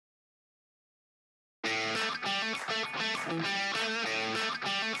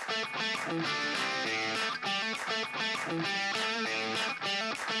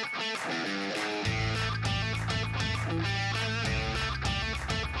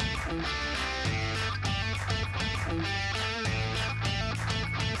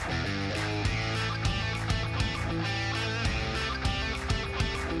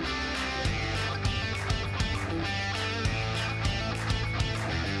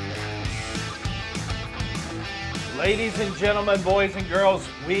Ladies and gentlemen, boys and girls,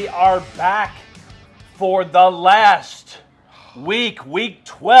 we are back for the last week, week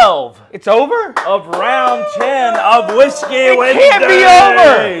 12. It's over? Of round 10 of Whiskey Wednesdays. It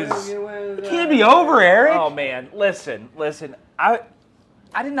can't be over. It can't be over, Eric. Oh, man. Listen. I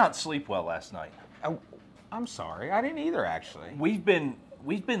did not sleep well last night. I'm sorry. I didn't either, actually. We've been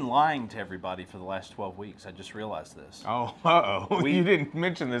lying to everybody for the last 12 weeks. I just realized this. Oh, uh-oh. You didn't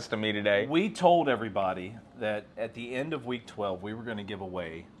mention this to me today. We told everybody that at the end of week 12, we were going to give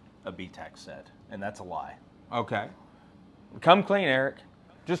away a BTAC set, and that's a lie. Okay. Come clean, Eric.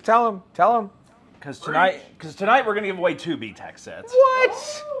 Just tell him. Tell him. Because tonight we're going to give away 2 BTAC sets.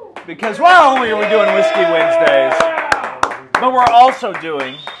 What? Because not only are we doing Whiskey Wednesdays, but we're also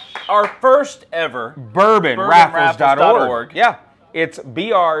doing our first ever BourbonRaffles.org. Yeah. It's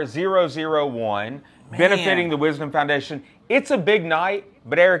BR001, benefiting the Wisdom Foundation. It's a big night,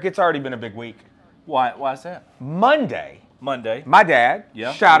 but Eric, it's already been a big week. Why is that? Monday, my dad,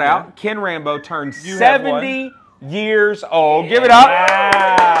 shout out, Ken Rambo, turned 70 years old. Yeah. Give it up.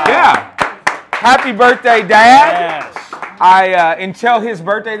 Yeah. Happy birthday, Dad. Yes. Until his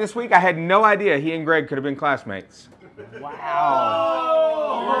birthday this week, I had no idea he and Greg could have been classmates. Wow.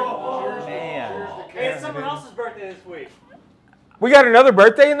 Man. Hey, it's someone else's birthday this week. We got another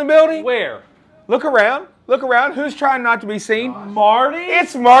birthday in the building? Where? Look around. Look around. Who's trying not to be seen? Marty?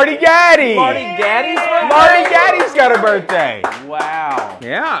 It's Marty Gaddy. Marty Gaddy's birthday? Marty Gaddy's got a birthday. Wow.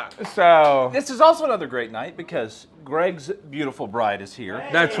 Yeah, so. This is also another great night because Greg's beautiful bride is here.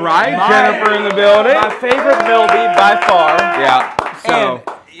 That's right. Jennifer in the building. My favorite Milby by far. Yeah. So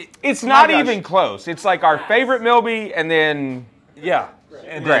it's not gosh. even close. It's like our favorite Milby and then Greg.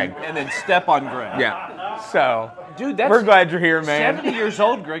 And then step on Greg. Yeah. So. Dude, we're glad you're here, man. 70 years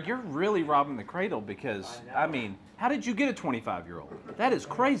old, Greg. You're really robbing the cradle because, I mean, how did you get a 25-year-old? That is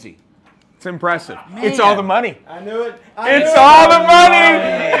crazy. It's impressive. Man. It's all the money. I knew it. It's all the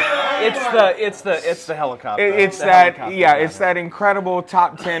money. It's the helicopter. It's that incredible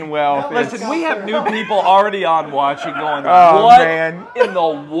top 10 wealth. Listen, we have new people already on watching going, oh, what man. in the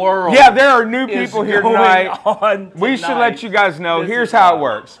world? Yeah, there are new people here tonight. We should let you guys know. Here's how it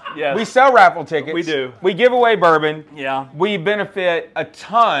works. Yes. We sell raffle tickets. We do. We give away bourbon. Yeah. We benefit a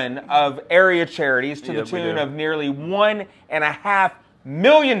ton of area charities to the tune of nearly $1.5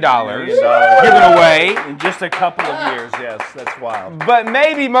 million given away in just a couple of years. Yes, that's wild. But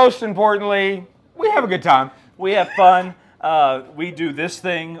maybe most importantly, we have a good time. We have fun. We do this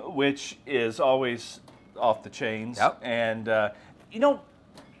thing, which is always off the chains. Yep. And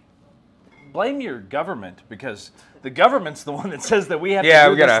blame your government because the government's the one that says that we have to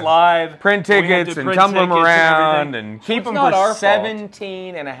do this live. Print tickets and tumble them around and keep them for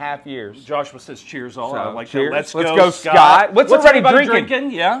 17 and a half years. Joshua says cheers all. So, like cheers. Let's go, go, Scott. What's everybody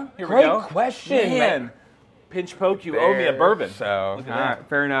drinking? Yeah, here we go. Great question, man. Pinch poke, you owe me a bourbon. So, all look at that. right,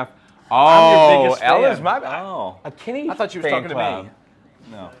 fair enough. I'm your biggest Ella's fan. a Kenny I thought you were talking to me.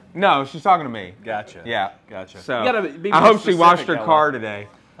 No, she's talking to me. Gotcha. Yeah. Gotcha. So, you gotta be I hope she specific, washed her Ella. car today.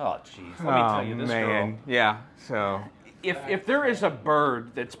 Oh, jeez. Let me tell you, this girl. Yeah, so. If there is a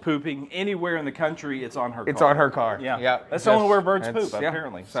bird that's pooping anywhere in the country, it's on her car. It's on her car. Yeah. That's the only where birds poop,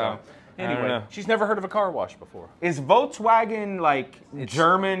 apparently. So, anyway, she's never heard of a car wash before. Is Volkswagen like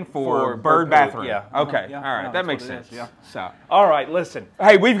German for bird bathroom? Yeah. Okay. Yeah. All right. That makes sense. Yeah. So. All right. Listen.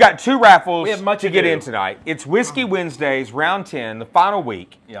 Hey, we've got 2 raffles to get in tonight. It's Whiskey Wednesdays, round 10, the final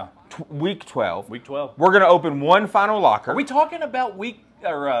week. Yeah. Week 12. Week 12. We're going to open 1 final locker. Are we talking about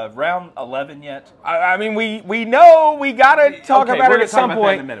round 11 yet? I mean, we know we got to talk about it at some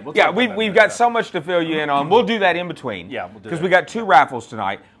point. We've got so much to fill you in on. We'll do that in between. Yeah, we'll do that. Because we got 2 raffles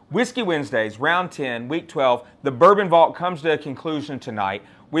tonight. Whiskey Wednesdays, round 10, week 12. The Bourbon Vault comes to a conclusion tonight.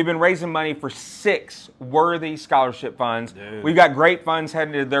 We've been raising money for 6 worthy scholarship funds. Dude. We've got great funds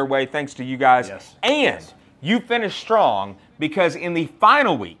headed their way thanks to you guys. Yes. And you finished strong because in the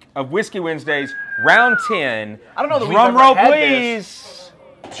final week of Whiskey Wednesdays, round 10, I don't know that drum roll please,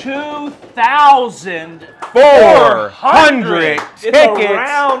 2,400 tickets. It's a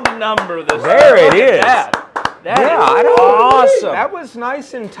round number this There time. it is. That is awesome. That was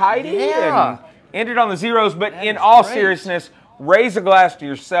nice and tidy Yeah. and ended on the zeros. But in all seriousness, raise a glass to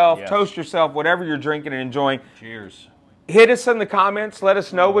yourself, Yes. toast yourself, whatever you're drinking and enjoying. Cheers. Hit us in the comments. Let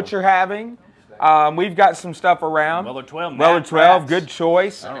us know what you're having. We've got some stuff around. Weller 12. Weller 12, good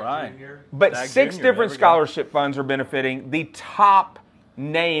choice. All right. But Stag 6 Junior, different there we go. scholarship funds are benefiting. The top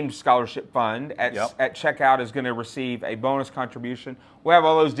named scholarship fund at checkout is going to receive a bonus contribution. We'll have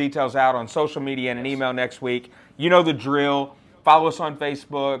all those details out on social media and an email next week. You know the drill. Follow us on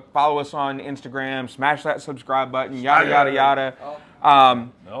Facebook. Follow us on Instagram. Smash that subscribe button. Yada, yada,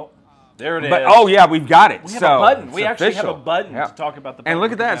 yada. Nope. There it is. But, oh, yeah, we've got it. We have a button. We actually have a official. button to talk about the button. And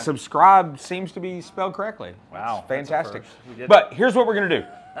look at that. Subscribe seems to be spelled correctly. Wow. It's fantastic. We But here's what we're going to do.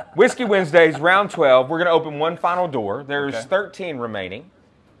 Whiskey Wednesdays, round 12. We're going to open one final door. There's 13 remaining.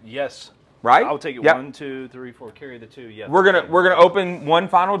 Yes. Right? I'll take it. Yep. 1, 2, 3, 4. Carry the 2. Yeah. We're gonna open one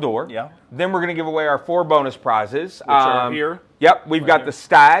final door. Yeah. Then we're gonna give away our 4 bonus prizes. Which are here. Yep. We've got here. the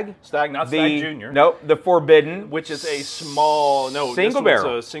Stag. Stag, not Stag Junior. Nope. The Forbidden. Which is a small, single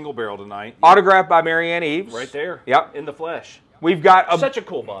barrel. It's a single barrel tonight. Autographed by Marianne Eves. Right there. Yep. In the flesh. We've got Such a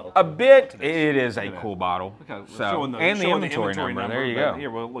cool bottle. A bit. It is a cool bottle. Okay, So and the inventory number. There you go.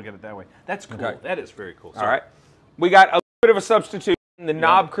 Here, we'll look at it that way. That's cool. Okay. That is very cool. All right. We got a little bit of a substitute. The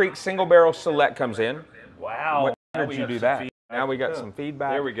Knob Creek Single Barrel Select comes in. Wow. How did you do that? Now we got some feedback.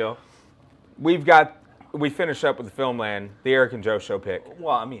 There we go. We finish up with the Filmland, the Eric and Joe show pick.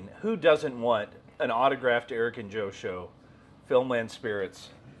 Well, I mean, who doesn't want an autographed Eric and Joe show? Filmland Spirits.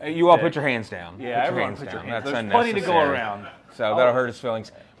 You all put your hands down. Yeah, everyone put your hands. That's There's plenty to go unnecessary. around. So that'll hurt his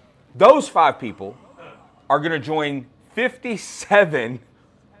feelings. Those 5 people are going to join 57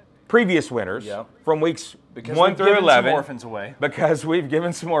 previous winners from weeks 1 through 11. Some orphans away. Because we've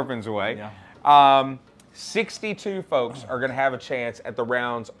given some orphans away. Yeah. 62 folks are going to have a chance at the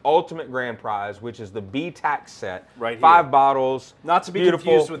round's ultimate grand prize, which is the B-Tax set. Right here. 5 bottles. Not to be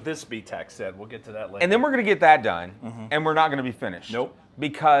confused with this B-Tax set. We'll get to that later. And then we're going to get that done, and we're not going to be finished. Nope.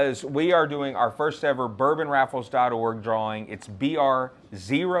 Because we are doing our first ever bourbonraffles.org drawing. It's BR001.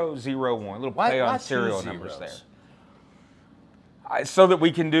 A little play on serial numbers there. So that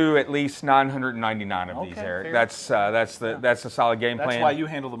we can do at least 999 of these, Eric. That's a solid game plan. That's why you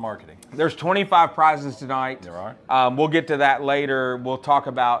handle the marketing. There's 25 prizes tonight. There are. We'll get to that later. We'll talk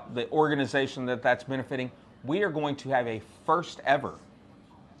about the organization that's benefiting. We are going to have a first ever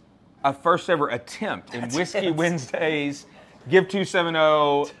attempt in Whiskey Wednesdays Give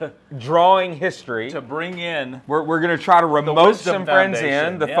 270 drawing history. To bring in. We're going to try to remote some friends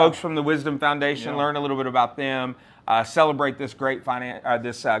Foundation. in. The folks from the Wisdom Foundation, learn a little bit about them. Celebrate this great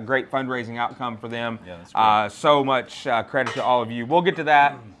great fundraising outcome for them. Yeah, that's great. So much credit to all of you. We'll get to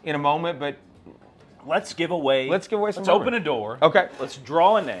that in a moment, but let's give away. Let's open a door. Okay. Let's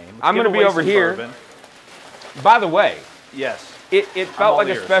draw a name. I'm going to be over here. Bourbon. By the way. Yes. It felt like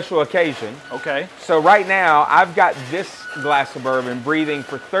a special occasion. Okay. So right now, I've got this glass of bourbon breathing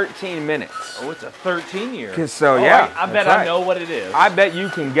for 13 minutes. Oh, it's a 13-year. So, yeah. I bet I know what it is. I bet you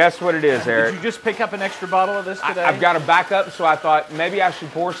can guess what it is, Eric. Did you just pick up an extra bottle of this today? I've got a backup, so I thought maybe I should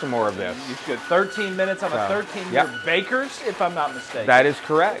pour some more of this. You should. 13 minutes on a 13-year Baker's, if I'm not mistaken. That is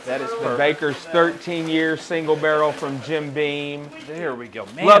correct. That is the perfect. Baker's 13-year single barrel from Jim Beam. There we go.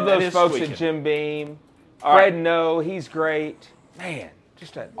 Man, love those folks at Jim Beam. All Fred right. No, he's great. Man.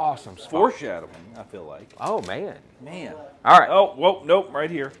 Just an awesome spot. Foreshadowing, I feel like. Oh, man. Man. All right. Oh, whoa, nope, right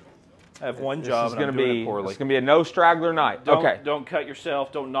here. I have one job and I'm doing it poorly. It's going to be a no straggler night. Okay. Don't cut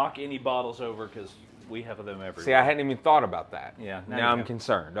yourself. Don't knock any bottles over because we have them everywhere. See, I hadn't even thought about that. Yeah. Now I'm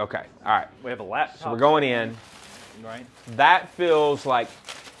concerned. Okay. All right. We have a laptop. So we're going in. Right. That feels like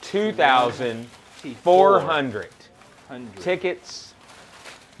 2,400 tickets.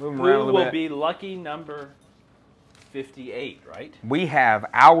 Moving around a Who little bit. will be lucky number 58, right? We have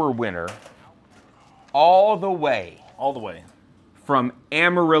our winner all the way. All the way. From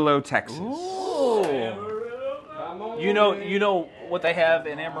Amarillo, Texas. Ooh. You know what they have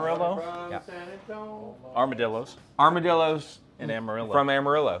in Amarillo? Yeah. Armadillos. Armadillos in Amarillo. From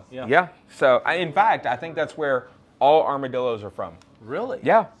Amarillo. Yeah. Yeah. So, in fact, I think that's where all armadillos are from. Really?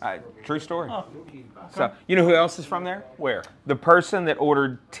 Yeah. True story. Oh. So, you know who else is from there? Where? The person that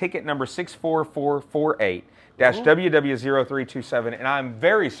ordered ticket number 64448-WW0327, and I'm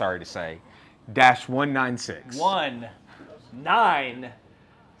very sorry to say, -196.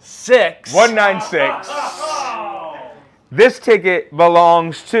 196. 196. This ticket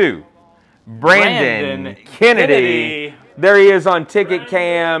belongs to Brandon Kennedy. There he is on Ticket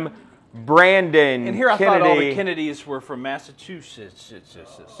Cam. Brandon And here I Kennedy. thought all the Kennedys were from Massachusetts.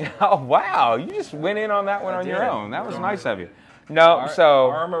 Oh, wow. You just went in on that one on your own. That was nice of you. No,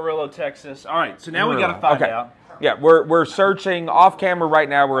 so... Amarillo, Texas. All right, so now we got to find out. Yeah, we're searching off camera right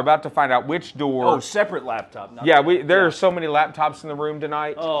now. We're about to find out which door. Oh, separate laptop. There are so many laptops in the room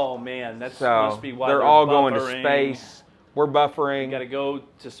tonight. Oh man, that's so must be why they're all going to space. We're buffering. You got to go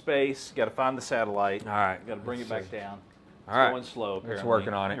to space. Got to find the satellite. All right. Got to bring it back down. All right. Going slow, apparently. It's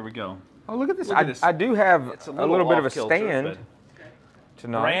working on it. Here we go. Oh, look at this. Look at this. I do have It's a little bit of a stand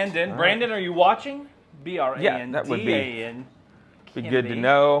tonight. Brandon. Brandon, are you watching? B-R-A-N-D-A-N. Yeah, that would be good to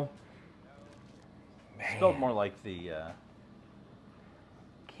know. Spelled more like the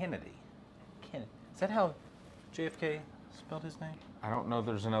Kennedy. Is that how JFK spelled his name? I don't know if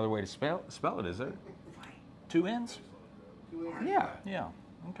there's another way to spell it, is there? 2 N's? Yeah. Yeah.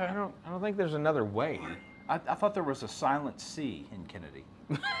 Okay. I don't think there's another way. I thought there was a silent C in Kennedy.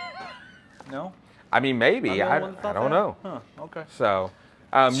 No? I mean, maybe. I don't know. Huh. Okay. So,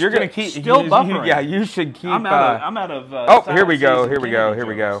 you're going to keep... Still buffering. Yeah, you should keep... I'm out of oh, here we go. Here we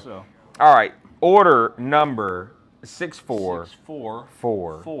go. So. All right. Order number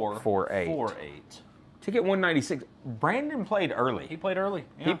 6448. Ticket 196. Brandon played early. He played early.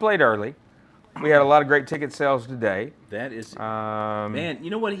 Yeah. He played early. We had a lot of great ticket sales today. That is... man, you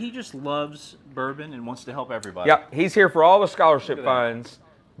know what? He just loves bourbon and wants to help everybody. Yep. He's here for all the scholarship funds,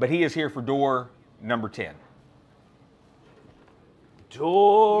 but he is here for door number 10.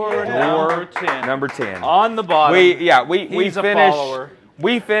 Door number 10. Number 10. On the bottom. We He's a finished. follower.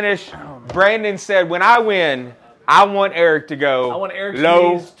 We finished. Brandon said, when I win, I want Eric to go I want Eric's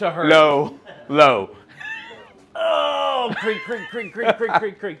low, knees to hurt. low, low. Oh, creak, creak, creak, creak, creak,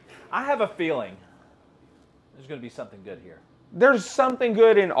 creak, creak. I have a feeling there's going to be something good here. There's something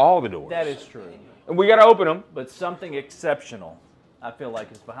good in all the doors. That is true. And we got to open them. But something exceptional, I feel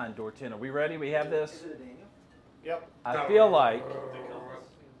like, is behind door 10. Are we ready? We have this? Yep. I feel like...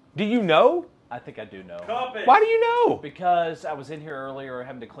 Do you know? I think I do know. Why do you know? Because I was in here earlier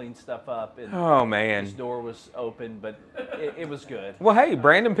having to clean stuff up. And Oh, man. This door was open, but it was good. Well, hey,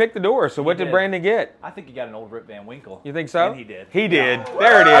 Brandon picked the door, so what did did. Brandon get? I think he got an old Rip Van Winkle. You think so? And he did. He did.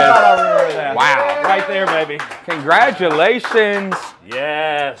 There it I thought I is. remember that. Wow. Right there, baby. Congratulations.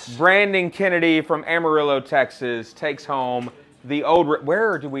 Yes. Brandon Kennedy from Amarillo, Texas, takes home the old...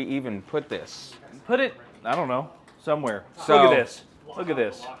 Where do we even put this? Put it, I don't know, somewhere. So- Look at this. Look at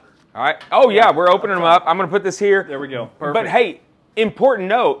this. All right. Oh, yeah, we're opening them up. I'm going to put this here. There we go. Perfect. But, hey, important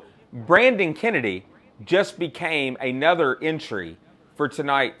note, Brandon Kennedy just became another entry for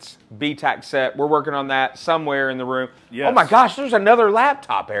tonight's BTAC set. We're working on that somewhere in the room. Yes. Oh, my gosh, there's another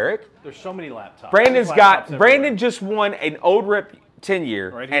laptop, Eric. There's so many laptops. Brandon just won an old Rip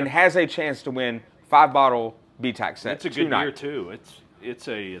 10-year Right here. and has a chance to win 5-bottle BTAC set It's a good tonight. year, too. It's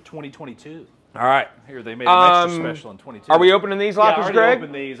a 2022. All right. Here, they made an extra special in 22. Are we opening these Yeah, I lockers, already Greg?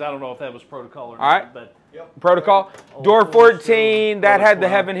 opened these. I don't know if that was protocol or not. All right. But Protocol. Oh, Door cool. 14, that Cool. had the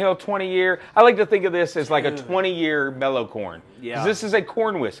Heaven Hill 20-year. I like to think of this as like a 20-year mellow corn. Yeah. 'Cause this is a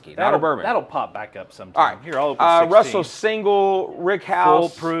corn whiskey, not a bourbon. That'll pop back up sometime. All right. Here, I'll open 16. Russell Single, Rick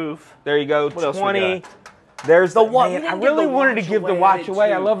House. Foolproof. There you go. What else we 20. got? There's the watch. man, I really wanted to give the watch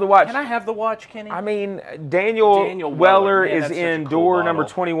away. I love the watch. Can I have the watch, Kenny? I mean, Daniel Weller. Weller Man, is that's such in a cool door bottle. number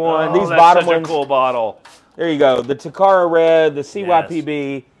 21. Oh, These that's bottom such ones. a cool bottle. There you go. The Takara Red, the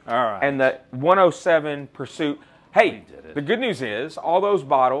CYPB, All right. and the 107 Pursuit. Hey, did it. the good news is all those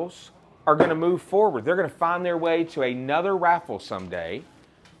bottles are going to move forward. They're going to find their way to another raffle someday,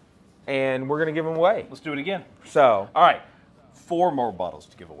 and we're going to give them away. Let's do it again. So, All right. 4 more bottles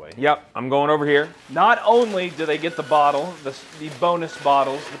to give away. yep, I'm going over here. Not only do they get the bottle, the bonus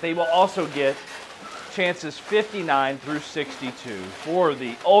bottles, but they will also get chances 59 through 62 for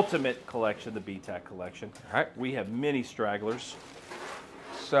the ultimate collection, the BTAC collection. All right. We have many stragglers.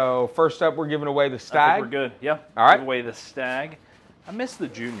 So, first up, we're giving away the I Stag. think we're good. Yeah. All right. Give away the Stag. I missed the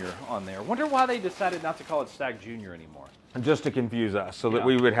Junior on there. Wonder why they decided not to call it Stag Junior anymore. Just to confuse us, so that Yeah.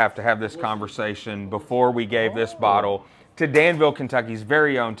 we would have to have this conversation before we gave this bottle to Danville, Kentucky's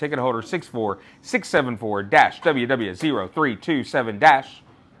very own ticket holder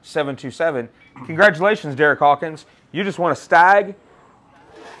 64674-WW0327-727. Congratulations, Derek Hawkins. You just won a Stag,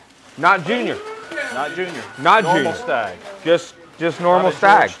 not Junior. Not Junior. Not Normal Junior. Stag. Just normal Not a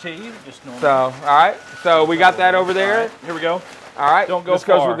Stag. George T, just normal. So, all right. So we got that over there. All right, here we go. All right. Don't go This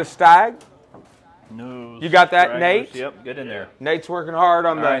goes far. with the Stag. No. You got that, stragglers. Nate? Yep, get in there. Nate's working hard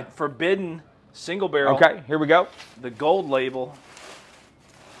on All right, Forbidden Single Barrel. Okay, here we go. The gold label.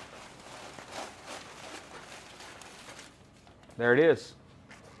 There it is.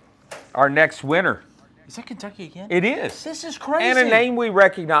 Our next winner. Is that Kentucky again? It is. This is crazy. And a name we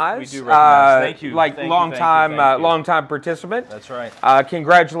recognize. We do recognize. Thank you. Like Thank you, long thank you, time, thank you. long time participant. That's right.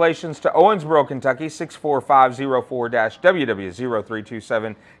 Congratulations to Owensboro, Kentucky,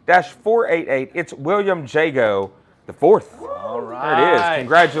 64504-WW0327-488. It's William Jago the fourth. All right. There it is.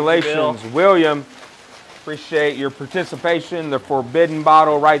 Congratulations, Bill. William. Appreciate your participation. The Forbidden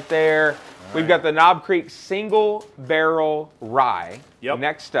bottle right there. We've got the Knob Creek Single Barrel Rye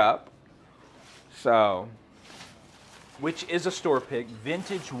next up. So, which is a store pick,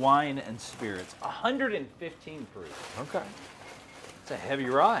 vintage wine and spirits, 115 proof. Okay. It's a heavy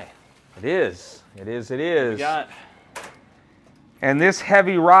rye. It is. It is. It is. We got. And this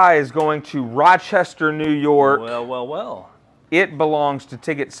heavy rye is going to Rochester, New York. Well, well, well. It belongs to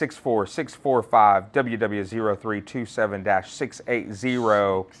ticket 64645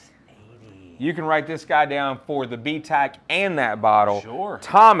 WW0327-680. You can write this guy down for the BTAC and that bottle. Sure.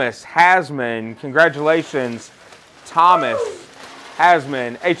 Thomas Hasman. Congratulations, Thomas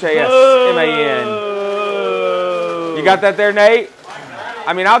Hasman. Hasman. You got that there, Nate?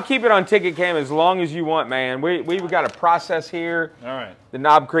 I mean, I'll keep it on ticket cam as long as you want, man. We've got a process here. All right. The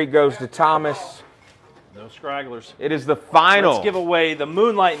Knob Creek goes to Thomas. No scragglers. It is the final. Let's give away the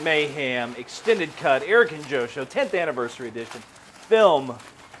Moonlight Mayhem Extended Cut Eric and Joe Show 10th Anniversary Edition Film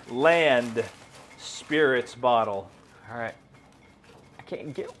Land Spirits bottle. All right. I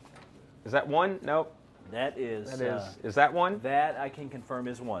can't get. Is that one? Nope. That is. That is. Is that one? That I can confirm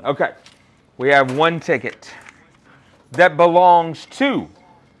is one. Okay. We have one ticket that belongs to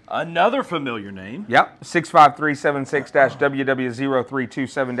another familiar name. Yep.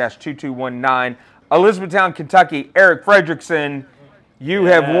 65376-WW0327-2219. Elizabethtown, Kentucky. Eric Fredrickson. You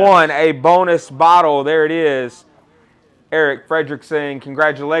have won a bonus bottle. There it is. Eric Fredrickson,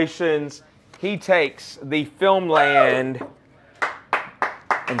 congratulations. He takes the Filmland,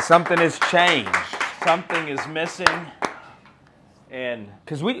 and something has changed. Something is missing, and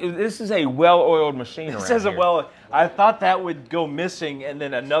because this is a well-oiled machine. This is a well. I thought that would go missing, and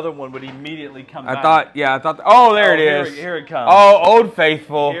then another one would immediately come back. I thought. Oh, there it is. Here it comes. Oh, Old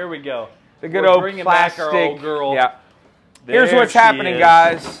Faithful. Here we go. The good old plastic. Back our old girl. Yeah. Here's what's happening,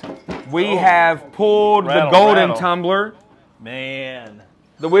 guys. We have pulled the golden tumbler. Man.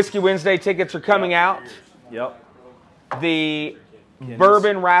 The Whiskey Wednesday tickets are coming out. Yep. The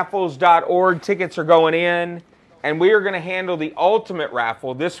bourbonraffles.org tickets are going in. And we are going to handle the ultimate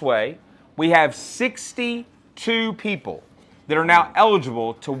raffle this way. We have 62 people that are now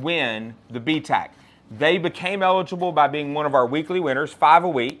eligible to win the BTAC. They became eligible by being one of our weekly winners, 5 a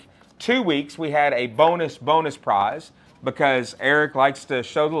week. 2 weeks, we had a bonus prize because Eric likes to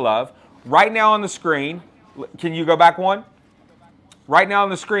show the love. Right now on the screen, can you go back one? Right now on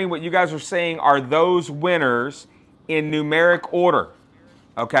the screen, what you guys are seeing are those winners in numeric order,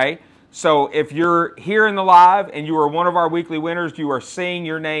 okay? So if you're here in the live and you are one of our weekly winners, you are seeing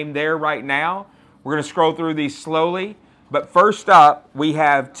your name there right now. We're going to scroll through these slowly. But first up, we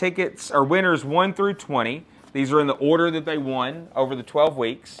have tickets or winners 1 through 20. These are in the order that they won over the 12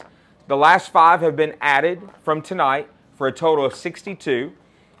 weeks. The last 5 have been added from tonight for a total of 62.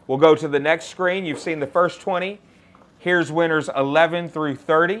 We'll go to the next screen. You've seen the first 20. Here's winners 11 through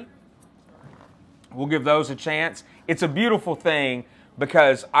 30. We'll give those a chance. It's a beautiful thing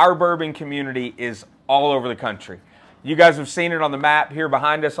because our bourbon community is all over the country. You guys have seen it on the map here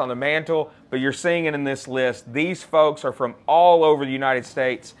behind us on the mantle, but you're seeing it in this list. These folks are from all over the United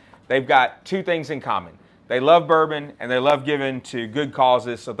States. They've got 2 things in common. They love bourbon and they love giving to good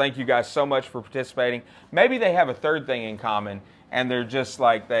causes, so thank you guys so much for participating. Maybe they have a third thing in common, and they're just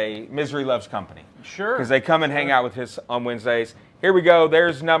like misery loves company. Sure. Because they come and hang out with us on Wednesdays. Here we go.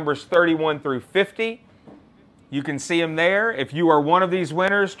 There's numbers 31 through 50. You can see them there. If you are one of these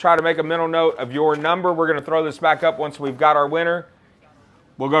winners, try to make a mental note of your number. We're going to throw this back up once we've got our winner.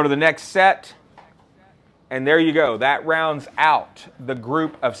 We'll go to the next set. And there you go. That rounds out the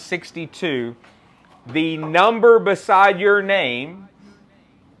group of 62. The number beside your name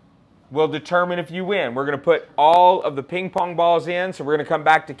will determine if you win. We're going to put all of the ping pong balls in, so we're going to come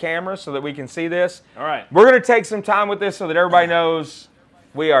back to camera so that we can see this. All right. We're going to take some time with this so that everybody knows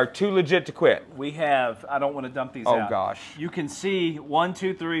we are too legit to quit. We have, I don't want to dump these out. Oh, gosh. You can see 1,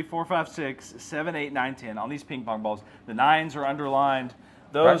 2, 3, 4, 5, 6, 7, 8, 9, 10 on these ping pong balls. The 9s are underlined.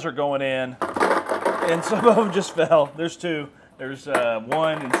 Those are going in. And some of them just fell. There's 2. There's 1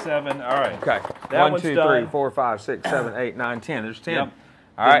 and 7. All right. Okay. That 1, 2, 3, 4, 5, 6, 7, 8, 9, 10. There's 10. Yep.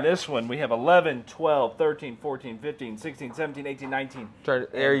 All right. This one, we have 11, 12, 13, 14, 15, 16, 17, 18, 19.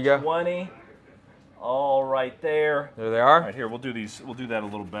 There you go. 20. All right there. There they are. All right, here, we'll do these. We'll do that a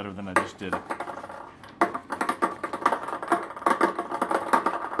little better than I just did it.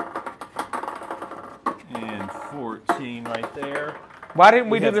 And 14 right there. Why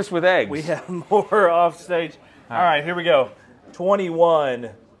didn't we do this with eggs? We have more off stage. All right, here we go. 21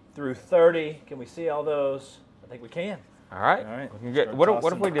 through 30. Can we see all those? I think we can. All right. All right. We can get, what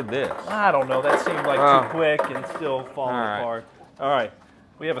if we did this? I don't know. That seemed like too quick and still falling apart. All right.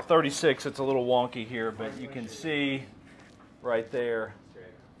 We have a 36. It's a little wonky here, but you can see right there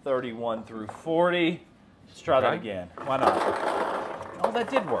 31 through 40. Let's try that again. Why not? Oh, that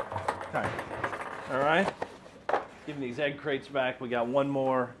did work. Okay. All right. Giving these egg crates back. We got one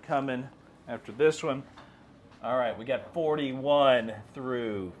more coming after this one. All right, we got 41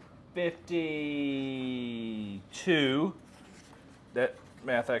 through 52. That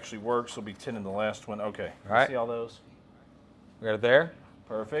math actually works. It'll be 10 in the last one. Okay. All right. See all those? We got it there.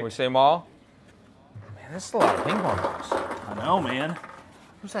 Perfect. Can we see them all? Man, this is a lot of ping pong balls. I know, man.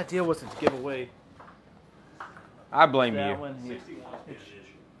 Whose idea was it to give away I blame that you. one?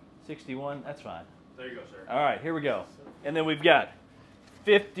 61? That's fine. There you go, sir. All right, here we go. And then we've got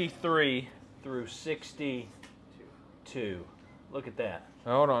 53 through 62. Look at that.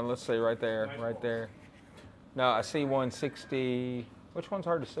 Hold on, let's see right there, right there. No, I see 160. Which one's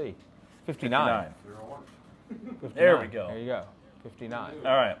hard to see? 59. 59. There we go. There you go. 59.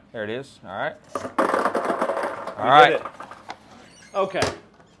 All right. There it is. All right. We did it. Okay.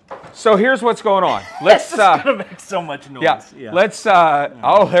 So here's what's going on. Let's This is gonna make so much noise. yeah. Let's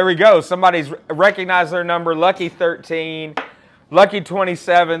oh, there we go. Somebody's recognized their number. Lucky 13. Lucky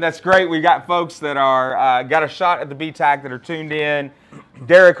 27. That's great. We got folks that are got a shot at the BTAC that are tuned in.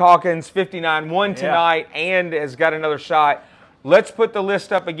 Derek Hawkins, 59, won tonight and has got another shot. Let's put the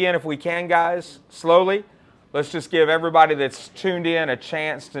list up again if we can, guys, slowly. Let's just give everybody that's tuned in a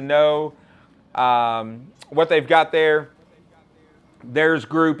chance to know what they've got there. There's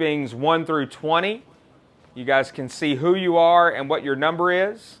groupings 1 through 20. You guys can see who you are and what your number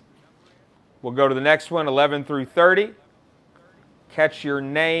is. We'll go to the next one, 11 through 30. Catch your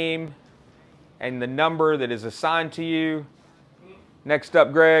name and the number that is assigned to you. Next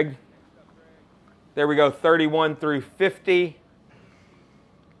up, Greg. There we go, 31 through 50.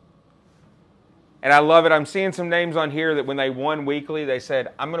 And I love it. I'm seeing some names on here that when they won weekly, they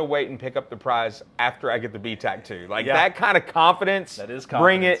said, I'm going to wait and pick up the prize after I get the BTAC too. Like that kind of confidence. That is confidence.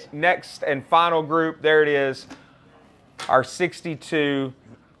 Bring it. Next and final group. There it is. Our 62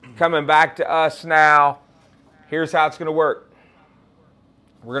 coming back to us now. Here's how it's going to work.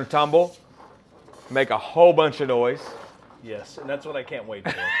 We're going to tumble, make a whole bunch of noise. Yes, and that's what I can't wait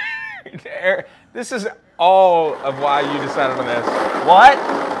for. This is all of why you decided on this. What?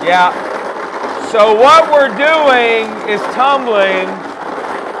 Yeah. So what we're doing is tumbling.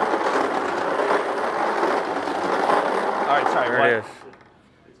 All right, sorry. There it is.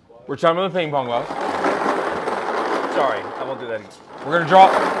 We're tumbling the ping pong balls. Sorry, I won't do that again. We're gonna draw.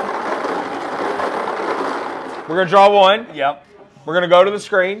 We're gonna draw one. Yep. We're gonna go to the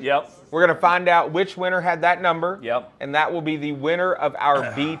screen. Yep. We're gonna find out which winner had that number. Yep. And that will be the winner of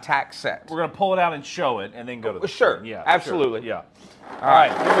our BTAC set. We're gonna pull it out and show it, and then go to the Sure. screen. Yeah. Absolutely. Sure. Yeah. All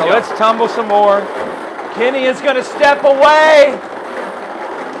right. So let's tumble some more. Kenny is going to step away.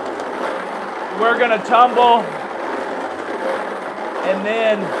 We're going to tumble. And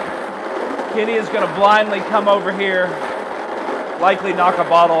then Kenny is going to blindly come over here, likely knock a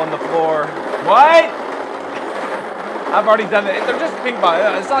bottle on the floor. What? I've already done it. They're just ping pong.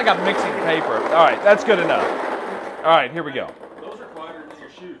 It's not like I'm mixing paper. All right, that's good enough. All right, here we go. Those are quieter than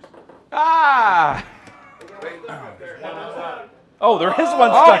your shoes. Ah! Oh, there is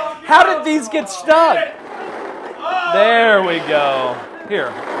one stuck. How did these get stuck? There we go. Here.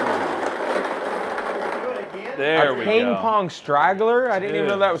 There we go. Ping pong straggler? I didn't even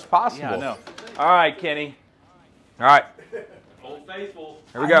know that was possible. Yeah, I know. All right, Kenny. All right. Old Faithful.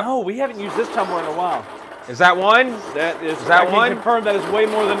 Here we go. No, we haven't used this tumbler in a while. Is that one? That is that I can one? confirm that is way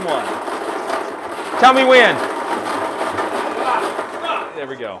more than one. Tell me when. There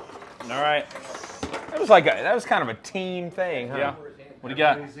we go. All right. That was kind of a team thing, huh? Yeah. What do you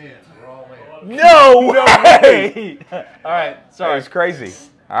got? No way! All right. Sorry. It's crazy.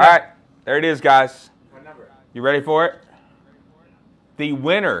 All right. There it is, guys. You ready for it? The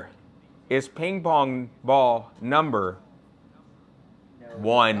winner is ping pong ball number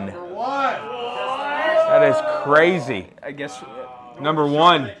 1. That is crazy. I guess. Number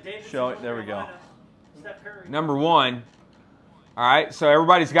 1. Show it. There we go. Number 1. All right. So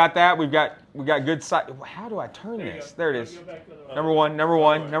everybody's got that. We've got good sight. How do I turn this? There it is. Number 1. Number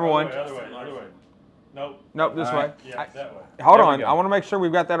 1. Number 1. Other way. Nope. Nope. This way. Yeah, that way. Hold There we on. go. I want to make sure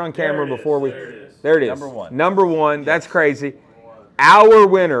we've got that on camera There it before is. we. There it is. There it is. Number 1. Number 1. That's crazy. Our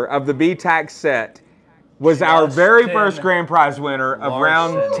winner of the BTAC set was our very first grand prize winner of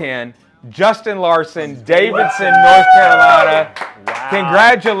round 10, Justin Larson, Davidson, North Carolina. Wow.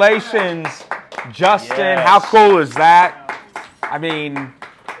 Congratulations, Justin. Yes. How cool is that? I mean,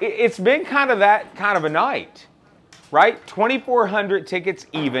 it's been kind of a night, right? 2,400 tickets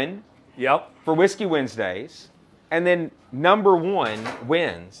even. Yep. For Whiskey Wednesdays, and then number 1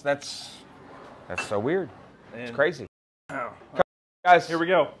 wins. That's so weird. It's crazy. Guys, Here we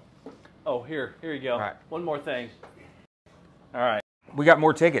go. Oh, here you go. All right. One more thing. All right. we got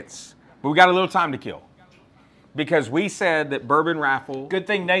more tickets, but we got a little time to kill. Because we said that Bourbon Raffle Good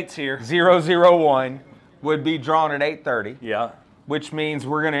thing Nate's here. 001 would be drawn at 8:30. Yeah. Which means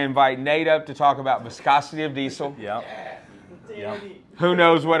we're going to invite Nate up to talk about viscosity of diesel. Yeah. Yeah. Who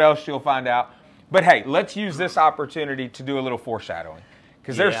knows what else you'll find out. But hey, let's use this opportunity to do a little foreshadowing.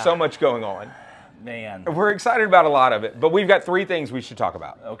 Because there's Yeah. so much going on. Man. We're excited about a lot of it, but we've got 3 things we should talk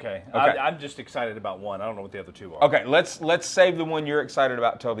about. Okay. Okay. I'm just excited about one. I don't know what the other 2 are. Okay, let's save the one you're excited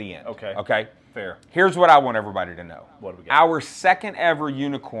about till the end. Okay. Okay. Fair. Here's what I want everybody to know. What do we got? Our second ever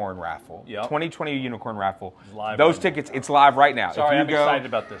unicorn raffle, Yep. 2020 unicorn raffle. live Those right now. tickets, it's live right now. Sorry, if I'm you go, excited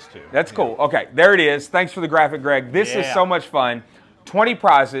about this too. That's cool. Okay, there it is. Thanks for the graphic, Greg. This is Yeah. so much fun. 20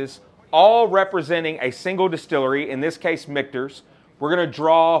 prizes, all representing a single distillery, in this case, Michter's. We're going to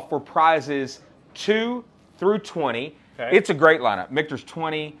draw for prizes 2 through 20. Okay. It's a great lineup. Michter's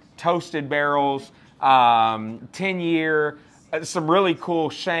 20, toasted barrels, 10-year, some really cool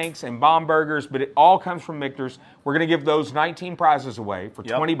shanks and bomb burgers, but it all comes from Michter's. We're going to give those 19 prizes away for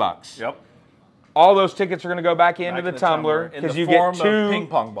Yep. $20. Yep. All those tickets are going to go back into Back the in the tumbler tumbler, in the you form get of 2 ping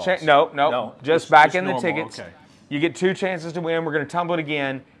pong balls. No, just just back in the normal, tickets. okay. You get 2 chances to win. We're going to tumble it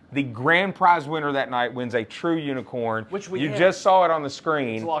again. The grand prize winner that night wins a true unicorn. Which we you have. just saw it on the It's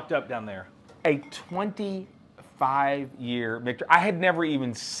screen. locked up down there. A 25-year Michter. I had never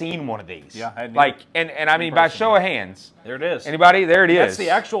even seen one of these. Yeah, I hadn't like, and I mean, by show of hands. There it is. Anybody? There it is. That's the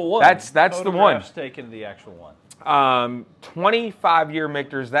actual one. That's the one. Photographs taken of the actual one. 25-year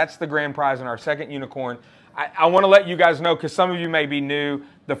Michters. That's the grand prize in our second unicorn. I want to let you guys know, because some of you may be new,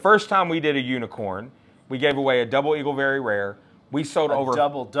 the first time we did a unicorn, we gave away a double eagle very rare. We sold over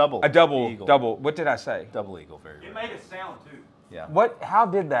double a double eagle. double. What did I say? Double eagle, very It rare. made a sound too. Yeah. What? How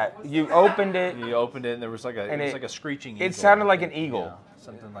did that? You opened it. You opened it and there was like a, And it was it- like a screeching eagle. It sounded like an eagle. Yeah,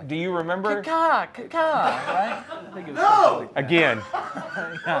 something like Do you remember? Caw, right? I think it was something like that. Again,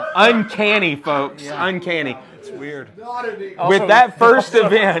 uncanny, folks. Yeah. Uncanny. It's weird. With that first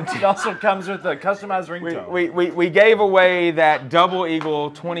event, It also comes with a customized ringtone. we gave away that double eagle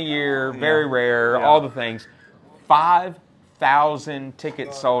 20-year, very rare, Yeah. all the things. 5,000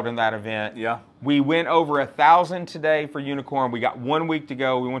 tickets sold in that event. Yeah. We went over 1,000 today for Unicorn. We got 1 week to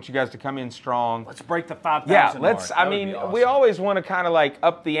go. We want you guys to come in strong. Let's break the 5,000 Yeah, mark. let's. That I would mean, be awesome. we always want to kind of like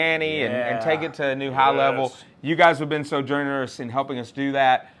up the ante and Yeah. take it to a new high level. Yes. You guys have been so generous in helping us do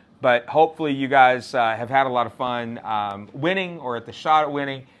that. But hopefully, you guys have had a lot of fun winning or at the shot at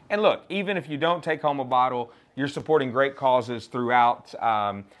winning. And look, even if you don't take home a bottle, you're supporting great causes throughout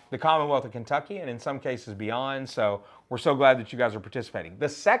the Commonwealth of Kentucky and in some cases beyond. So we're so glad that you guys are participating. The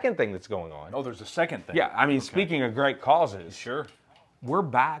second thing that's going on. Oh, there's a second thing. Yeah, I mean, speaking of great causes. Sure. We're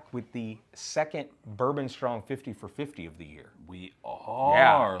back with the second Bourbon Strong 50 for 50 of the year. We are.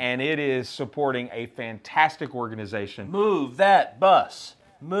 Yeah, and it is supporting a fantastic organization. Move that bus.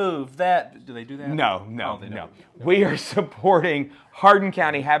 Move that. Do they do that? No, Oh, they no. don't. We are supporting Hardin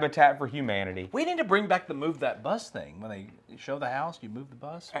County Habitat for Humanity. We need to bring back the move that bus thing. When they show the house, you move the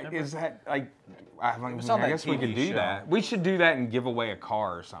bus. Remember? Is that like? I was on that guess we TV could do show. that. We should do that and give away a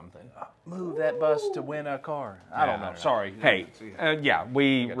car or something. Move that bus to win a car. I don't know. Sorry. Hey, yeah,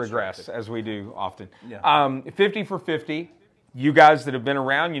 we regress as we do often. Yeah. 50 for 50. You guys that have been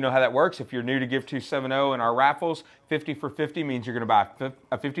around, you know how that works. If you're new to Give 270 and our raffles, 50 for 50 means you're going to buy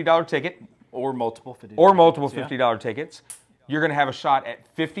a $50 ticket Or multiple $50. or multiple tickets, $50 tickets. You're going to have a shot at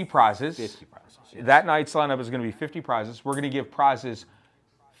 50 prizes. 50 prizes. Yes. That night's lineup is going to be 50 prizes. We're going to give prizes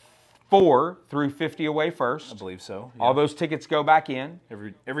 4 through 50 away first. I believe so. All those tickets go back in.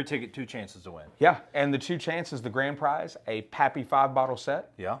 Every ticket, 2 chances to win. Yeah, and the 2 chances, the grand prize, a Pappy 5-bottle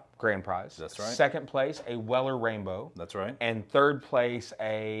set. Yeah. Grand prize. That's right. Second place, a Weller Rainbow. That's right. And third place,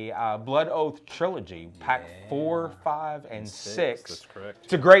 a Blood Oath Trilogy, pack 4, 5, and 6. That's correct.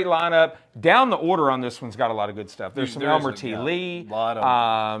 It's a great lineup. Down the order on this one's got a lot of good stuff. There's some There Elmer is T. a Lee. lot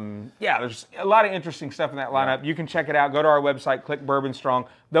of Yeah, there's a lot of interesting stuff in that lineup. You can check it out. Go to our website, click Bourbon Strong.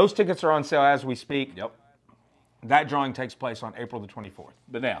 Those tickets are on sale as we speak. Yep. That drawing takes place on April the 24th.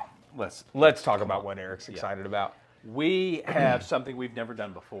 But now, Let's talk about what Eric's excited about. we have something we've never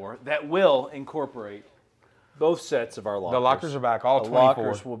done before that will incorporate both sets of our lockers. The lockers are back, all the 24.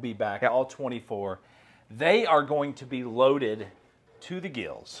 lockers will be back, all 24. They are going to be loaded to the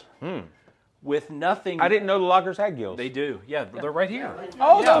gills with nothing. I didn't know the lockers had gills. They do. Yeah, they're right here.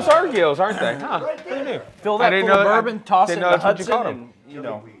 Oh, those are gills, aren't they? Huh. Who knew? Fill I that didn't full of know that. bourbon, toss it in Didn't know the that's what you Hudson, called 'em. and you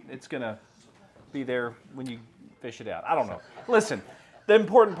know it's gonna be there when you fish it out. I don't know. Listen, the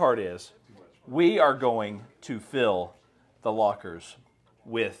important part is we are going to fill the lockers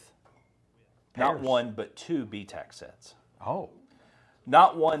with not Pairs. 1 but 2 BTAC sets. Oh.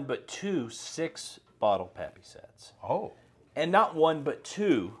 Not one, but two 6-bottle Pappy sets. Oh. And not one, but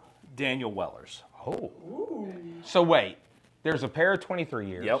two Daniel Wellers. Oh. Ooh. So wait, there's a pair of 23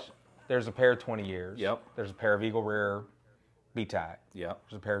 years. Yep. There's a pair of 20 years. Yep. There's a pair of Eagle Rare B-Tag. Yep.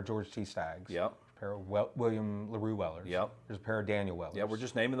 There's a pair of George T. Staggs. Yep. There's a pair of William LaRue Wellers. Yep. There's a pair of Daniel Wellers. Yeah, we're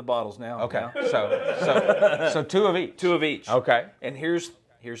just naming the bottles now. Okay. Yeah. So two of each. Two of each. Okay. And here's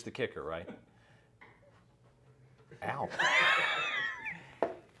the kicker, right? Ow.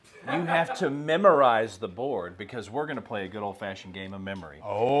 You have to memorize the board because we're going to play a good old-fashioned game of memory.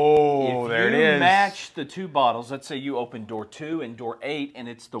 Oh, there it is. If you match the two bottles, let's say you open door 2 and door 8, and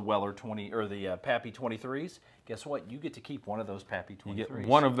it's the Weller 20 or the Pappy 23s. Guess what? You get to keep one of those Pappy 23s. You get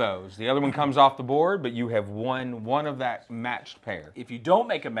one of those. The other one comes off the board, but you have one of that matched pair. If you don't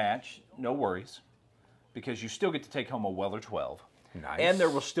make a match, no worries, because you still get to take home a Weller 12. Nice. And there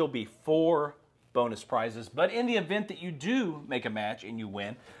will still be 4 bonus prizes. But in the event that you do make a match and you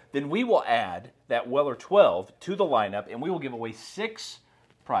win, then we will add that Weller 12 to the lineup, and we will give away 6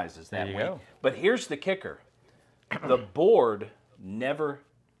 prizes that week. Go. But here's the kicker. The board never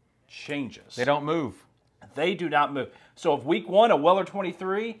changes. They don't move. They do not move. So if week 1, a Weller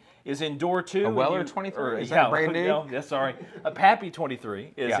 23 is in door 2. A Weller 23? Is that brand new? No, yeah, sorry. A Pappy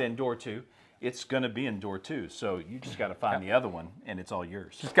 23 is Yeah. in door 2. It's going to be in door 2. So you just got to find the other one, and it's all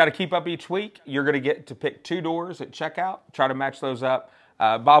yours. Just got to keep up each week. You're going to get to pick 2 doors at checkout. Try to match those up.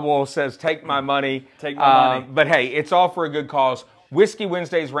 Bob Wool says, take my money. Take my money. But hey, it's all for a good cause. Whiskey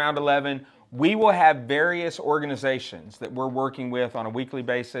Wednesdays, round 11. We will have various organizations that we're working with on a weekly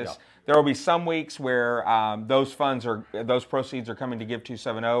basis. Yep. There will be some weeks where those proceeds are coming to Give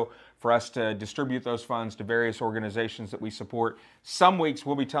 270 for us to distribute those funds to various organizations that we support. Some weeks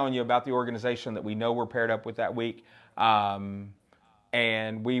we'll be telling you about the organization that we know we're paired up with that week,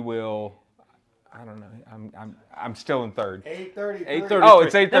 and we will. I don't know. I'm still in third. 8:33. 8:33. Oh,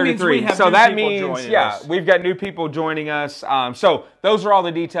 it's That means we 8:33. have So new that people means, joining yeah, us. we've got new people joining us. So those are all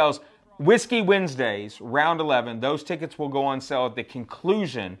the details. Whiskey Wednesdays, round 11. Those tickets will go on sale at the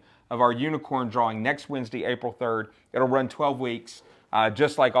conclusion of our unicorn drawing next Wednesday, April 3rd. It'll run 12 weeks,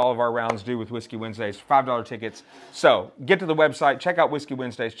 just like all of our rounds do with Whiskey Wednesdays. $5 tickets. So get to the website, check out Whiskey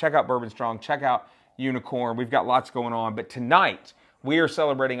Wednesdays, check out Bourbon Strong, check out Unicorn. We've got lots going on. But tonight, we are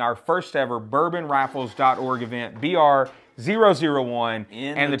celebrating our first ever bourbonraffles.org event, BR001,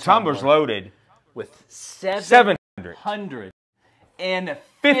 and the tumbler's loaded With 750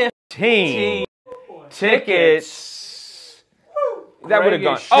 tickets. That would have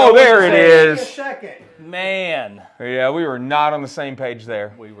gone. Greg is Oh, there showing it Take a is. second. Man, Yeah, we were not on the same page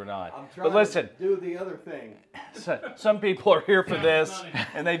there. we were not. I'm trying But listen, to do the other thing. some people are here for this,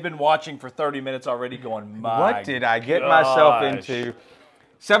 and they've been watching for 30 minutes already going, my What did I get myself gosh. into?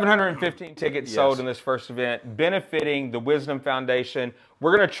 715 tickets Yes. sold in this first event, benefiting the Wisdom Foundation.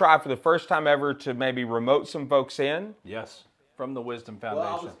 We're going to try for the first time ever to maybe remote some folks in. Yes, from the Wisdom Well,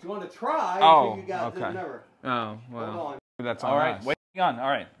 Foundation. I was going to try. Oh, until you guys okay. didn't never. Oh, Hold on. That's All right, us. wait, hang on. All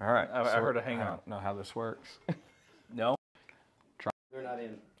right. All right. I heard a hang I on. don't know how this works. No, They're not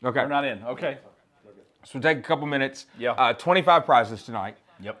in. Okay. we're not in. Okay. So we'll take a couple minutes. Yeah. 25 prizes tonight.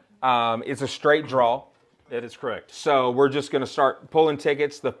 Yep, It's a straight draw. that is correct. So we're just going to start pulling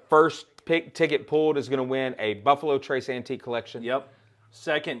tickets. The first ticket pulled is going to win a Buffalo Trace Antique Collection. Yep.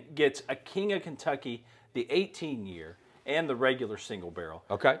 Second gets a King of Kentucky, the 18-year, and the regular single barrel.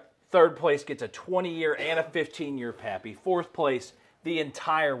 Okay. Third place gets a 20-year and a 15-year Pappy. Fourth place, the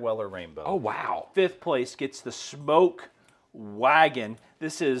entire Weller Rainbow. Oh, wow. Fifth place gets the Smoke Wagon.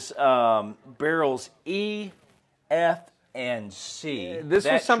 This is barrels E, F, and C. This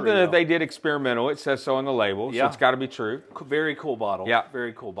was something that they did experimental. It says so on the label, so Yeah. it's got to be true. Very cool bottle. Yeah.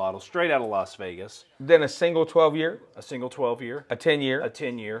 Very cool bottle. Straight out of Las Vegas. Then a single 12-year, A single 12-year, a 10-year. a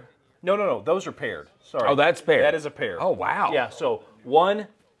 10-year. No. Those are paired. Sorry. Oh, that's paired. That is a pair. Oh, wow. Yeah, so 1,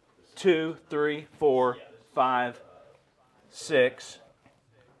 2, 3, 4, 5, 6,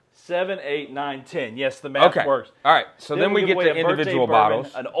 7, 8, 9, 10. Yes, the math Okay. works. All right. So then we we'll get give away to a birthday individual bourbon,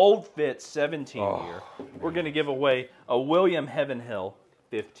 bottles. An Old Fit 17-year. We're going to give away a William Heaven Hill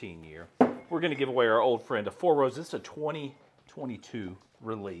 15-year. We're going to give away our old friend a Four Roses. This is a 2022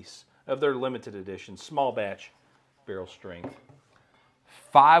 release of their limited edition small batch barrel strength.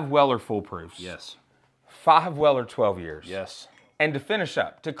 5 Weller full proofs. Yes. 5 Weller 12 years. Yes. And to finish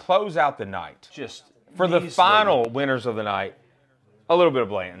up, to close out the night, Just for the measly. final winners of the night, a little bit of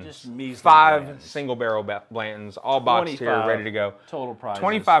Blanton's. Just measly 5 Blanton's. single barrel Blanton's, all boxed here, 25 ready to go. total prizes.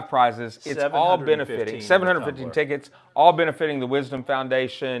 25 prizes. It's all 715 benefiting. in the 715 tumbler. tickets, all benefiting the Wisdom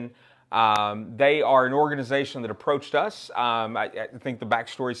Foundation. They are an organization that approached us. I think the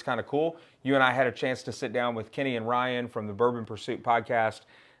backstory is kind of cool. You and I had a chance to sit down with Kenny and Ryan from the Bourbon Pursuit podcast.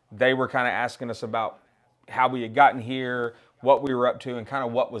 They were kind of asking us about how we had gotten here, what we were up to, and kind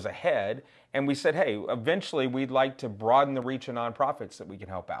of what was ahead. And we said, hey, eventually we'd like to broaden the reach of nonprofits that we can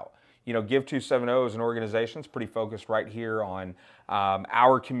help out. You know, Give 270 is an organization that's pretty focused right here on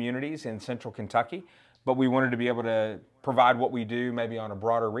our communities in Central Kentucky, but we wanted to be able to provide what we do maybe on a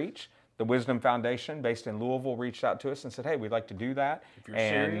broader reach. The Wisdom Foundation, based in Louisville, reached out to us and said, hey, we'd like to do that. If you're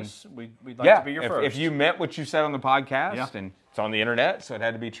serious, we'd like to be your first. If you meant what you said on the podcast, and it's on the internet, so it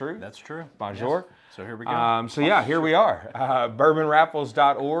had to be true. That's true. Bonjour. Yes. So here we go. So yeah, here we are.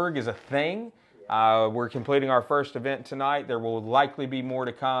 Bourbonraffles.org is a thing. We're completing our first event tonight. There will likely be more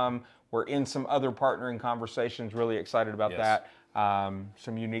to come. We're in some other partnering conversations. Really excited about that.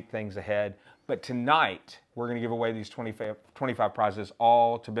 Some unique things ahead. But tonight, we're going to give away these 25 prizes,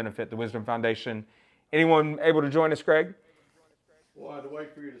 all to benefit the Wisdom Foundation. Anyone able to join us, Greg? Well, I had to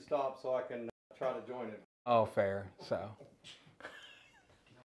wait for you to stop so I can try to join it. Oh, fair. So,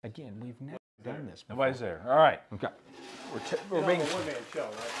 again, we've never done this before. Nobody's there. All right. Okay. We're being a one-man show,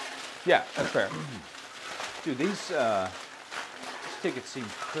 right? Yeah, that's fair. Dude, these tickets seem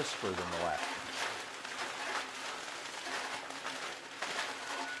crisper than the last.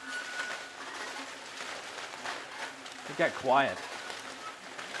 It got quiet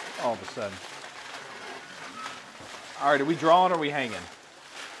all of a sudden. All right, are we drawing or are we hanging?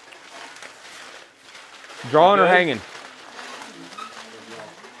 Drawing or hanging?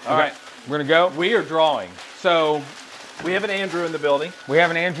 All right. We're going to go? We are drawing. So, we have an Andrew in the building. we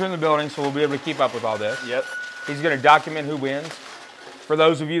have an Andrew in the building, so we'll be able to keep up with all this. Yep. He's going to document who wins. For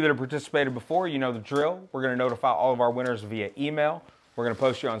those of you that have participated before, you know the drill. We're going to notify all of our winners via email. We're going to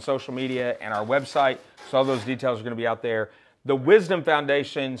post you on social media and our website, so all those details are going to be out there. The Wisdom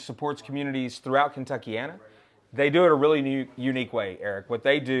Foundation supports communities throughout Kentuckiana. They do it a really unique way, Eric. What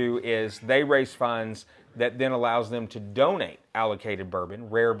they do is they raise funds that then allows them to donate allocated bourbon,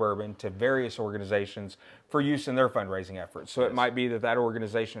 rare bourbon, to various organizations for use in their fundraising efforts. So it might be that that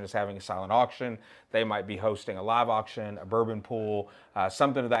organization is having a silent auction. They might be hosting a live auction, a bourbon pool,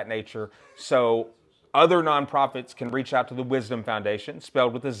 something of that nature. So other nonprofits can reach out to the Wisdom Foundation,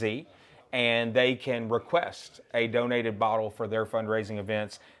 spelled with a Z, and they can request a donated bottle for their fundraising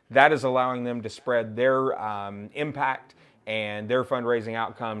events. That is allowing them to spread their impact and their fundraising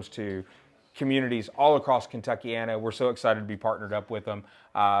outcomes to communities all across Kentuckiana. We're so excited to be partnered up with them.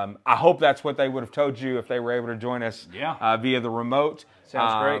 I hope that's what they would have told you if they were able to join us via the remote.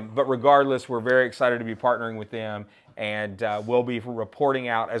 Sounds great. But regardless, we're very excited to be partnering with them, and we'll be reporting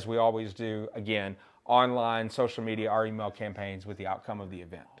out, as we always do, again, online, social media, our email campaigns with the outcome of the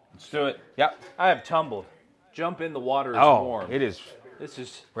event. Let's do it. Yep. I have tumbled. Jump in the water is warm. It is This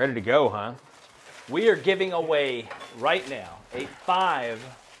is. ready to go, huh? We are giving away right now a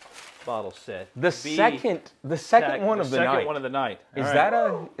 5-bottle set. The second one of the night. Second one of the night. Is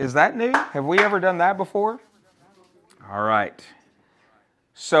that new? Have we ever done that before? All right.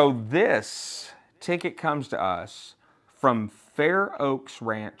 So this ticket comes to us from Fair Oaks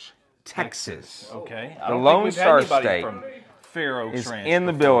Ranch, Texas. Okay. The Lone Star State State from Fair Oaks is Ranch in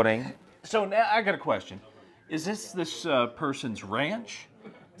the before. building. So now I got a question. Is this person's ranch,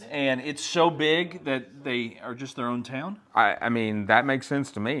 and it's so big that they are just their own town? I mean, that makes sense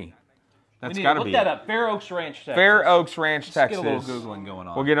to me. That's got to be look that up. Fair Oaks Ranch, Texas. Fair Oaks Ranch, Let's Texas. get a little Googling going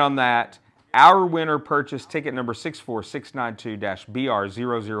on. We'll get on that. Our winner purchased ticket number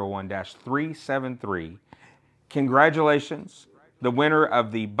 64692-BR001-373. Congratulations. The winner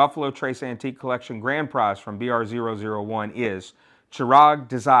of the Buffalo Trace Antique Collection Grand Prize from BR001 is Chirag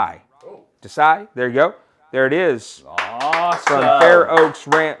Desai. Desai, there you go. There it is. Awesome. From Fair Oaks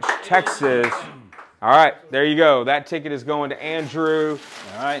Ranch, Texas. All right, there you go. That ticket is going to Andrew.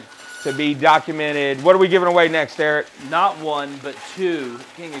 All right. To be documented. What are we giving away next, Eric? Not one, but two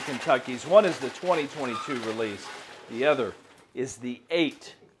King of Kentuckys. One is the 2022 release. The other is the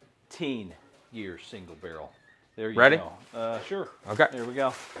 18-year single barrel. There you Ready? go. Sure. Okay. There we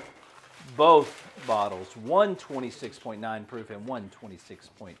go. Both bottles, one 26.9 proof and one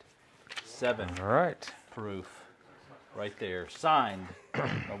 26.7 All right. proof. Right there. Signed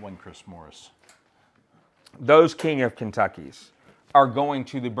by one Chris Morris. Those King of Kentuckys are going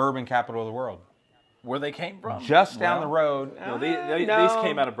to the bourbon capital of the world. Where they came from. Just down the road. No, these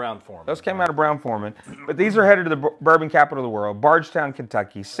came out of Brown-Forman. Those came out of Brown-Forman. But these are headed to the bourbon capital of the world, Bardstown,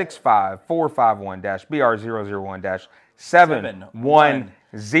 Kentucky,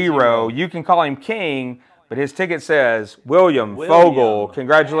 65451-BR001-710. You can call him King, but his ticket says William Fogel.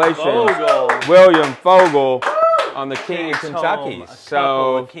 Congratulations. Fogel. William Fogel. on the King of Takes Kentucky. home a couple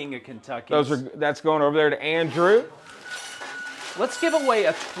So of King of Kentucky. that's going over there to Andrew. Let's give away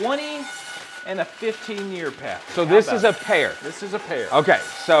a 20 and a 15-year pack. So this is a pair. This is a pair. Okay,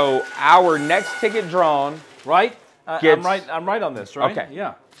 so our next ticket drawn, Right? Gets- I'm right on this, right? Okay.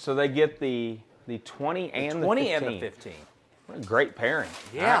 Yeah. so they get the 20 and 20 the 15. and the 15. What a great pairing.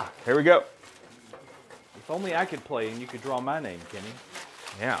 Yeah. All right, here we go. If only I could play and you could draw my name, Kenny.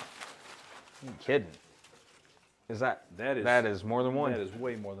 Yeah. You kidding? That is more than one? That is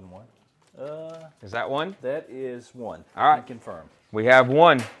way more than one. Is that one? That is one. All right. I confirm. We have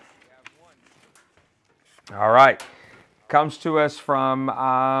one. All right. Comes to us from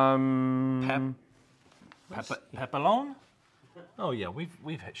Papillon? Oh yeah,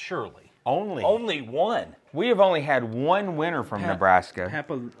 we've had surely. only one. we have only had one winner from Nebraska.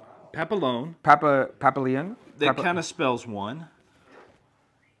 Papillon. Papillion? That kind of spells one.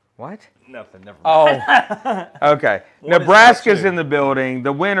 What? Nothing. Never mind. Oh, okay. One is Nebraska's not two. in the building.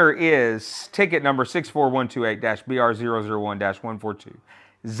 The winner is ticket number 64128-BR001-142.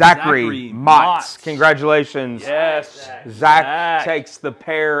 Zachary Motts. Motts. Congratulations. Yes. Zach takes the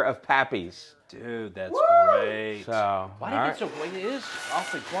pair of Pappies. Dude, that's great. So, Why did it get so quiet? It is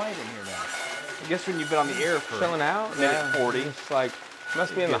awfully quiet in here now. I guess when you've been on the air for chilling out? minute 40. It's like,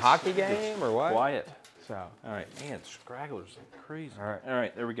 must be in the gets- hockey game or what? Quiet. So, All right, man, stragglers like crazy. All right. All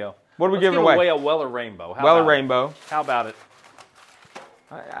right, there we go. what are we Let's giving give away? away a Weller Rainbow. How Weller about it? Rainbow. How about it?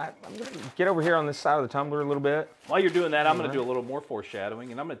 I'm going to get over here on this side of the tumbler a little bit. While you're doing that, I'm going to do a little more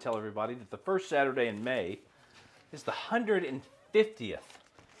foreshadowing, and I'm going to tell everybody that the first Saturday in May is the 150th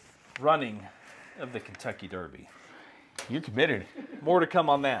running of the Kentucky Derby. You're committed. More to come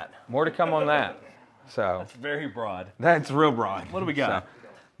on that. More to come on that. So, It's very broad. that's real broad. What do we got? So,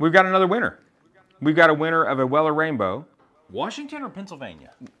 we've got another winner. We've got a winner of a Weller Rainbow. Washington or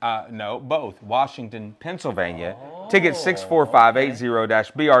Pennsylvania? No, both. Washington, Pennsylvania. Ticket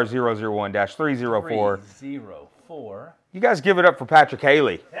 64580-BR001-304. 304. You guys give it up for Patrick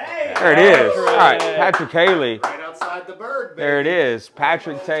Haley. There it is. All right, Patrick Haley. Right outside the bird, baby. There it is.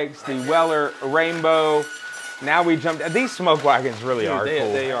 Patrick takes the Weller Rainbow. Now we jumped. These smoke wagons really are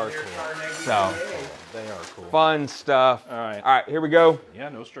cool. They are cool. So, They are cool. fun stuff. All right. All right, here we go. Yeah,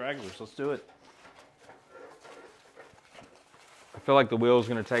 no stragglers. Let's do it. I feel like the wheel's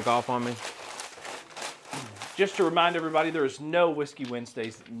going to take off on me. Just to remind everybody, there is no Whiskey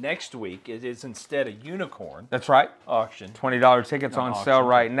Wednesdays next week. It is instead a unicorn That's right. auction. $20 tickets on auction. sale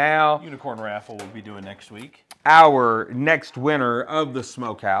right now. Unicorn raffle we'll be doing next week. Our next winner of the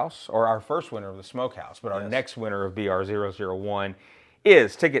Smokehouse, or our first winner of the Smokehouse, but our Yes. next winner of BR001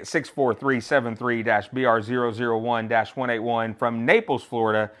 is ticket 64373-BR001-181 from Naples,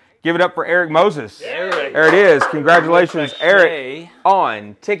 Florida. Give it up for Eric Moses. Eric. There it is. Congratulations, Eric, Hey.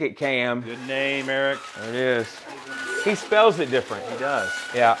 on Ticket Cam. Good name, Eric. There it is. He spells it different. He does.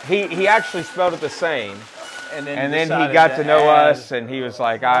 Yeah, he actually spelled it the same. And And then he decided got to know add- us, and he was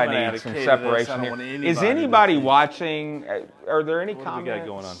like, I'm I gonna add need a some K to this. I separation don't here. want Is anybody to anybody see. watching? Are there any What do we comments? got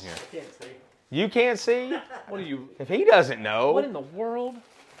going on here? You can't see? What are you? If he doesn't know. What in the world?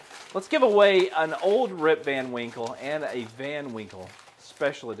 Let's give away an old Rip Van Winkle and a Van Winkle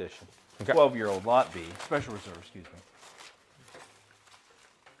special edition. Okay. 12-year-old Lot B. Special reserve, excuse me.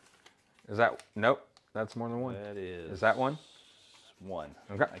 Is that, nope, that's more than one. That is. Is that one? One.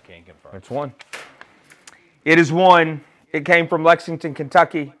 Okay. I can't confirm. It's one. It is one. It came from Lexington,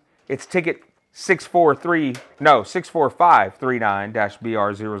 Kentucky. It's ticket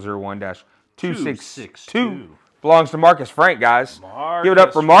 64539-BR001-262. Belongs to Marcus Frank, guys. Give it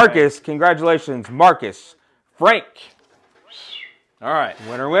up for Marcus. Congratulations, Marcus Frank. All right.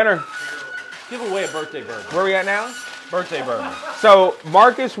 Winner, winner. Give away a birthday bourbon. Where are we at now? Birthday bourbon. So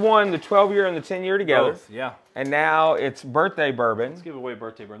Marcus won the 12-year and the 10-year together. Both, yeah. And now it's birthday bourbon. Let's give away a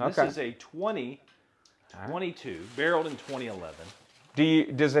birthday bourbon. Okay. This is a 2022, barreled in 2011.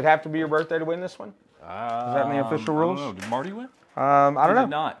 Does it have to be your birthday to win this one? Is that in the official rules? I don't know. Did Marty win? I don't He know. did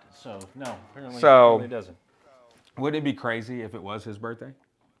not. So, no. Apparently it doesn't. Would it be crazy if it was his birthday?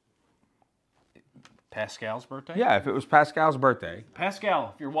 Pascal's birthday? Yeah, if it was Pascal's birthday.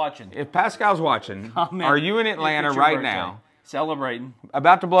 Pascal, if you're watching. If Pascal's watching, Comment are you in if Atlanta it's your right birthday. now, Celebrating.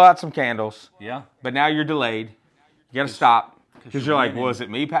 about to blow out some candles, Yeah. but now you're delayed? You got to stop. Because you're you're like, winning. was it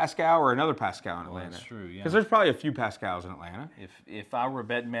me, Pascal, or another Pascal in Atlanta? That's true, yeah. Because there's probably a few Pascals in Atlanta. If I were a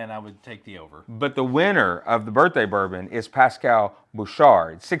betting man, I would take the over. But the winner of the birthday bourbon is Pascal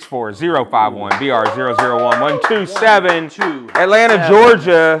Bouchard, 64051-BR001-127, Atlanta,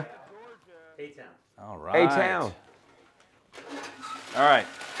 Georgia. All right. A-Town. All right.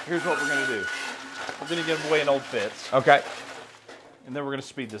 Here's what we're going to do. We're going to give away an Old Fitz, Okay. and then we're going to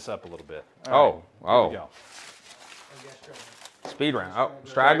speed this up a little bit. Oh. Here we go. Speed round. Oh,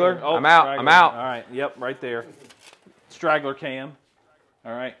 straggler. Oh, I'm out. straggler. I'm out. All right. Yep, right there. Straggler cam.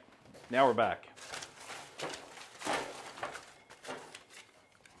 All right. Now we're back.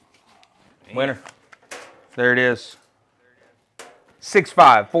 Winner. There it is.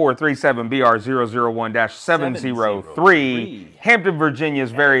 65437BR001-703. Hampton,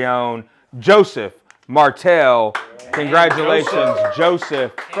 Virginia's very own Joseph Martell. Congratulations,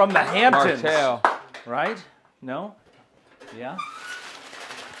 Joseph. From the Hamptons. Martell. Right? No? Yeah?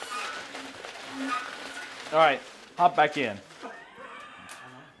 All right. Hop back in.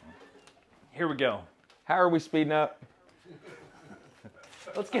 Here we go. How are we speeding up?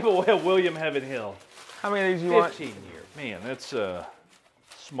 Let's give away a William Heaven Hill. How many of these you want? 15 year. Man, that's a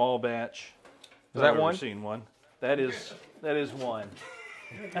small batch. Is that I've one? never seen one. That is one.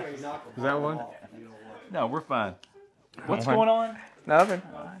 Is that one? No, we're fine. What's going on? Nothing.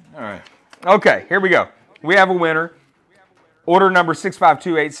 All right. Okay, here we go. We have a winner. Order number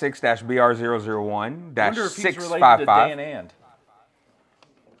 65286-BR001-655. I wonder if he's related to Dan and.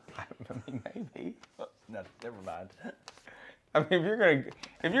 Maybe. No, never mind. I mean, if you're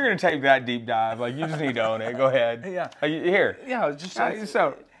gonna take that deep dive, like you just need to own it. Go ahead. Yeah. Here. Yeah, it's just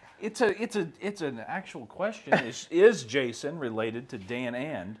So it's an actual question. Is Jason related to Dan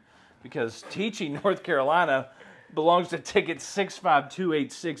and? Because teaching North Carolina belongs to ticket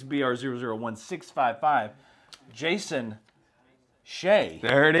 65286-BR001-655. Jason Shea.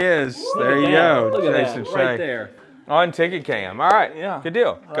 there it is. There you go. Look at Jason that. Shea. Right there. On ticket cam. All right. Yeah. Good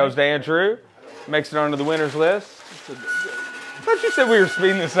deal. Goes to Andrew. Makes it onto the winners list. I thought you said we were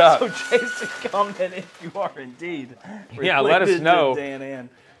speeding this up. So Jason, comment if you are indeed. Yeah, let us related to know. Dan and.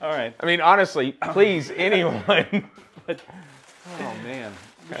 All right. I mean, honestly, please, anyone. Oh man.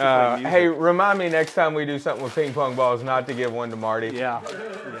 We should play music. Hey, remind me next time we do something with ping pong balls not to give one to Marty. Yeah.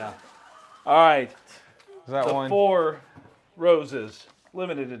 Yeah. All right. Is that The one? 4 Roses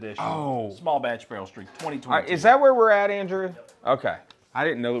limited edition. Oh. Small batch barrel streak 2022. All right, is that where we're at, Andrew? Okay. I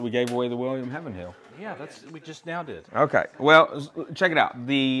didn't know that we gave away the William Heaven Hill. Yeah, we just now did. Okay. Well, check it out.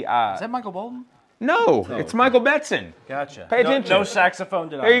 The Is that Michael Bolton? no, it's Michael Betson. Gotcha. Pay attention. No saxophone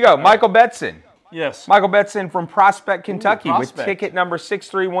tonight. There you go, Michael Betson. Yes. Michael Betson from Prospect, Kentucky, with Prospect. ticket number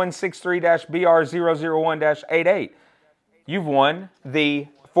 63163-BR001-88. You've won the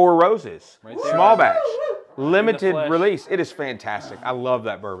 4 Roses. Right there. Small batch. Limited flesh. release. It is fantastic. I love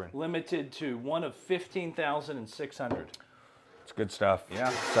that bourbon. Limited to one of 15,600. It's good stuff. Yeah.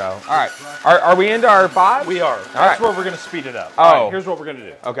 So, all right. Are we into our 5? We are. right. That's where we're going to speed it up. Oh. All right, here's what we're going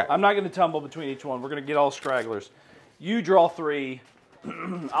to do. Okay. I'm not going to tumble between each one. We're going to get all stragglers. You draw 3.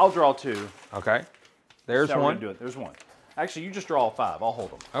 I'll draw 2. Okay. There's That's how we're one. gonna do it. There's one. Actually, you just draw all 5. I'll hold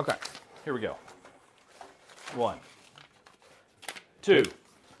them. Okay. Here we go. 1, 2.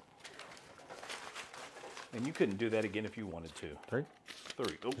 And you couldn't do that again if you wanted to. 3. 3.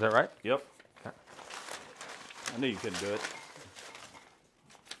 Oh, Is that right? yep. Okay. I knew you couldn't do it.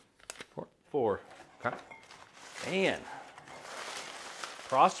 4. 4. Okay. Man.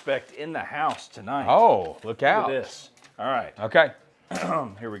 Prospect in the house tonight. Oh, look Look out. at this. All right. Okay.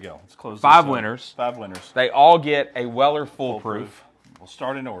 Here we go. Let's close this 5 up. winners. 5 winners. They all get a Weller foolproof. We'll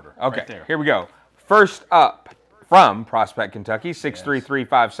start in order. Okay, Right there. here we go. First up from Prospect, Kentucky,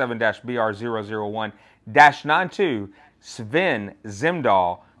 63357-BR001-92, Sven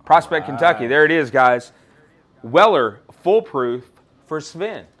Zimdahl, Prospect, Kentucky. There it is, guys. Weller foolproof for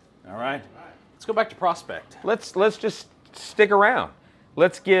Sven. All right. Let's go back to Prospect. Let's just stick around.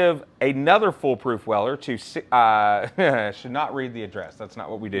 Let's give another foolproof Weller to, should not read the address. That's not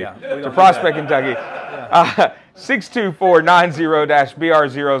what we do. Yeah, we don't To do Prospect, Kentucky.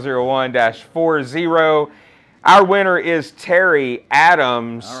 624-90-BR001-40. Our winner is Terry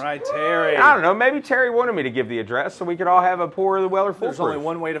Adams. All right, Terry. I don't know. Maybe Terry wanted me to give the address so we could all have a pour of the Weller foolproof. There's only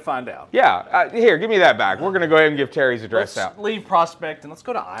one way to find out. Yeah. Here, give me that back. We're going to go ahead and give Terry's address Let's out. leave Prospect and let's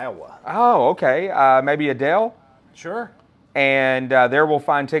go to Iowa. Oh, okay. Maybe Adele? Sure. And there we'll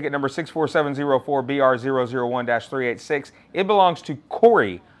find ticket number 64704-BR001-386. It belongs to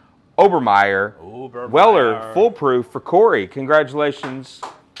Corey Obermeyer. Obermeyer. Weller foolproof for Corey. Congratulations,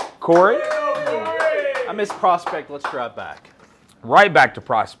 Corey. I missed Prospect. Let's drive back. Right back to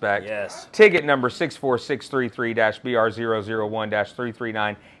Prospect. Yes. Ticket number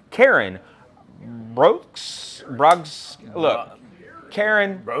 64633-BR001-339. Karen Brooks. Look,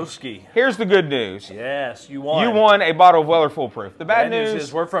 Karen, Broski. here's the good news. Yes, you won. You won a bottle of Weller foolproof. The bad news news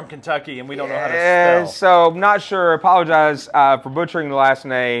is we're from Kentucky and we don't know how to spell. So not sure. Apologize for butchering the last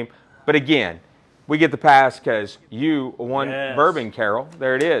name. But again, we get the pass because you won Yes. Bourbon, Carol.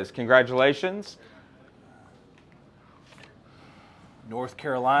 There it is. Congratulations. North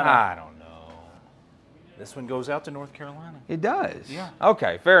Carolina. I don't know. This one goes out to North Carolina. It does? Yeah.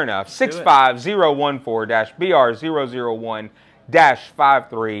 Okay, fair enough. do it.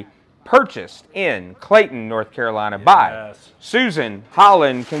 65014-BR001-53, purchased in Clayton, North Carolina by Yes. Susan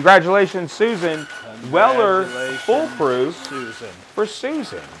Holland. Congratulations, Susan. Weller Congratulations, foolproof Susan. for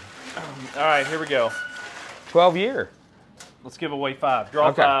Susan. All right, here we go. 12-year. Let's give away 5. Draw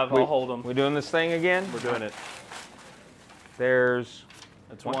Okay. 5. I'll hold them. We doing this thing again? We're doing it. There's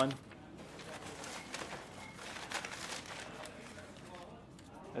That's 1.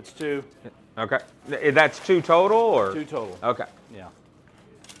 That's 2. okay. That's 2 total, or 2 total. okay. Yeah.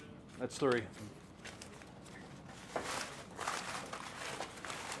 That's 3.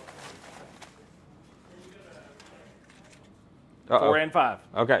 Uh-oh. 4 and 5.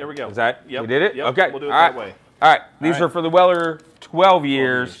 Okay. There we go. Is that? Yep. We did it? Yep. Okay. We'll do it All that right. way. All right. These right. are for the Weller 12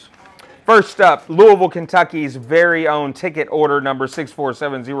 years. First up, Louisville, Kentucky's very own ticket order number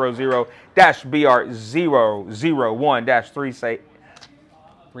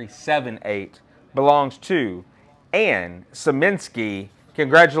 64700-BR001-378 belongs to Ann Saminsky.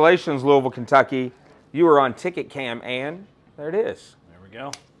 Congratulations, Louisville, Kentucky. You are on Ticket Cam, Ann. There it is. There we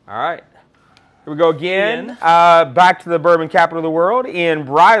go. All right. Here we go again. Ian. Back to the bourbon capital of the world. Ian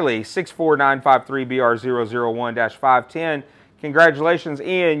Briley, 64953BR001-510. Congratulations,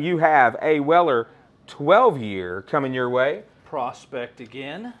 Ian. You have a Weller 12-year coming your way. Prospect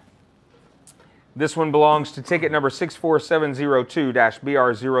again. This one belongs to ticket number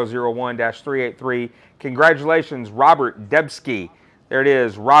 64702-BR001-383. Congratulations, Robert Debsky. There it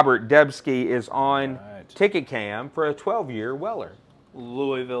is. Robert Debsky is on Ticket Cam for a 12-year Weller.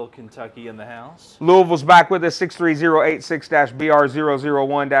 Louisville, Kentucky in the house. Louisville's back with us,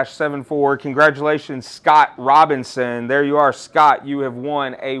 63086-BR001-74. Congratulations, Scott Robinson. There you are, Scott. You have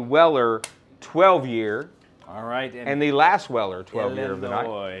won a Weller 12-year. All right. And the last Weller 12-year of the night.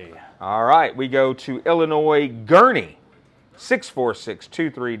 Illinois. All right, we go to Illinois, Gurney,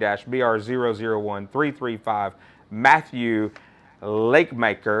 64623-BR001-335. Matthew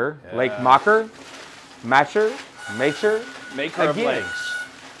Lakemaker. Lakemacher? Macher? Maker of Again. legs.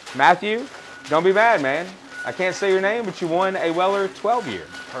 Matthew, don't be mad, man. I can't say your name, but you won a Weller 12-year.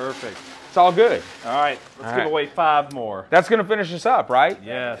 Perfect. It's all good. All right. Let's All give right. away 5 more. That's going to finish us up, right?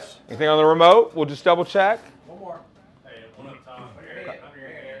 Yes. Anything on the remote? We'll just double check. One more. Hey, one at a time. Under your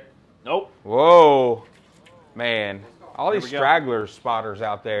hand. Nope. Whoa. Man, all these we go. stragglers, spotters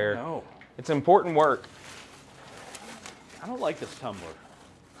out there. No. It's important work. I don't like this tumbler.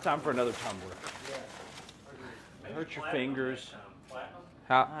 Time for another tumbler. Hurt your fingers. I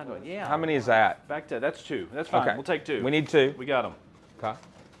How, don't, yeah. how many is that? Back to that's 2. That's fine. Okay. We'll take 2. We need 2. We got them. Okay.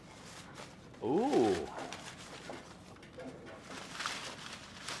 Ooh.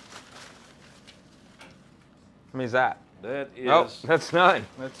 How many is that? That is. Oh, that's none.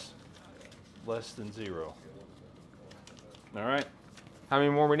 That's less than 0. All right. How many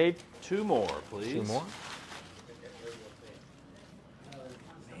more we need? 2 more, please. 2 more.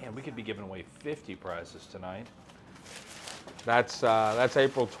 Man, we could be giving away 50 prizes tonight. That's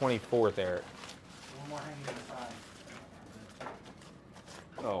April 24th, Eric.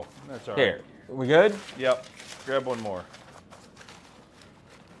 Oh, that's all right. Here. We good? Yep. Grab one more.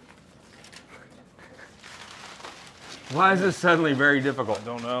 Why is this suddenly very difficult? I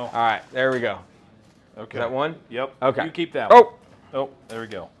don't know. All right, there we go. Okay. Is that one? Yep. Okay. You keep that one. Oh, Oh, there we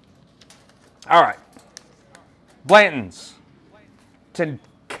go. all right. Blanton's.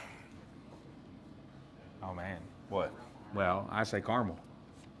 Oh, man. What? Well, I say caramel.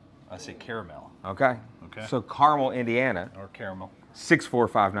 I say caramel. Okay. Okay. So Carmel, Indiana, Or caramel.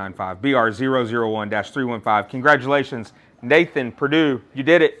 64595, BR001-315. Congratulations, Nathan Purdue. You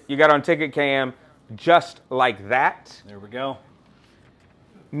did it. You got on Ticket Cam just like that. There we go.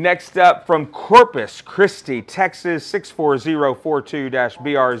 Next up from Corpus Christi, Texas,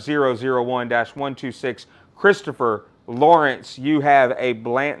 64042-BR001-126. Christopher Lawrence, you have a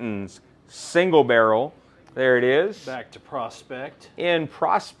Blanton's single barrel. There it is. Back to Prospect. In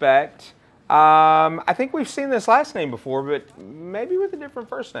Prospect. I think we've seen this last name before, but maybe with a different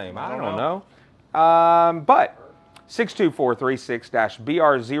first name. I don't know. But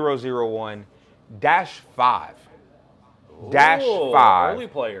 62436-BR001-5. -5. Early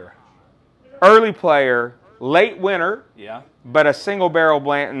player. Early player, late winner, Yeah. but a single barrel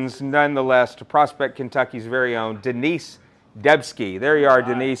Blanton's nonetheless to Prospect, Kentucky's very own Denise Debsky. There you are,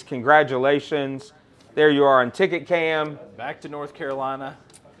 Denise. Congratulations. There you are on Ticket Cam. Back to North Carolina.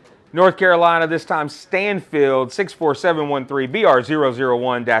 North Carolina, this time Stanfield,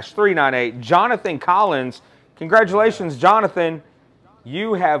 64713-BR001-398. Jonathan Collins. Congratulations, Jonathan.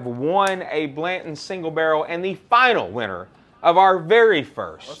 You have won a Blanton single barrel and the final winner of our very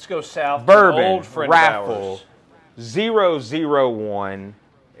first Let's go south. Bourbon Old friend Raffle of ours. 001.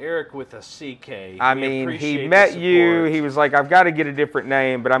 Eric with a CK. I We mean, appreciate he the met you. support. He was like, I've got to get a different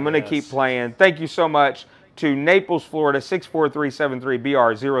name, but I'm going to keep playing. Thank you so much to Naples, Florida,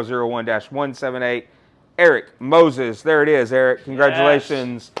 64373BR001-178. Eric Moses. There it is, Eric.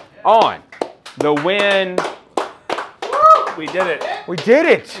 Congratulations on the win. We did it. We did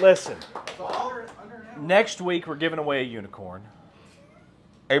it. Listen, next week we're giving away a unicorn.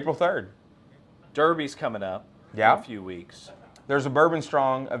 April 3rd. Derby's coming up in a few weeks. There's a Bourbon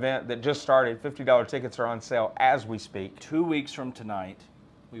Strong event that just started. $50 tickets are on sale as we speak. 2 weeks from tonight,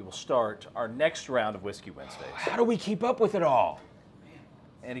 we will start our next round of Whiskey Wednesdays. How do we keep up with it all?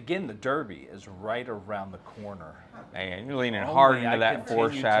 And again, the Derby is right around the corner. Man, you're leaning hard Only into I that continue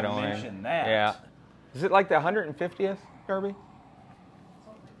to foreshadowing. mention that. Yeah. Is it like the 150th Derby? If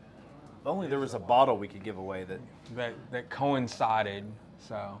only there was a bottle we could give away That coincided.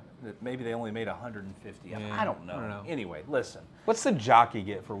 So that maybe they only made 150. Yeah, I don't know. I don't know. Anyway, listen. what's the jockey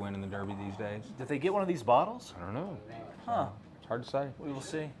get for winning the Derby these days? Did they get one of these bottles? I don't know. Huh. It's hard to say. We will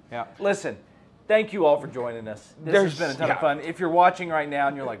see. Yeah. Listen, thank you all for joining us. This has been a ton of fun. If you're watching right now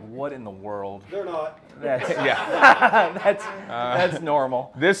and you're like, what in the world? They're not. That's, Yeah. that's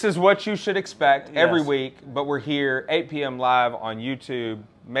normal. This is what you should expect every Yes. week, but we're here 8 p.m. live on YouTube,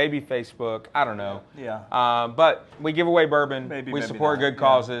 maybe Facebook. I don't know. Yeah. But we give away bourbon. Maybe, we maybe support not. good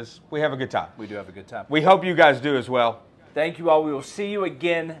causes. We have a good time. We do have a good time. We hope you guys do as well. Thank you all. We will see you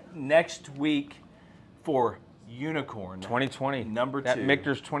again next week for Unicorn 2020. number 2. That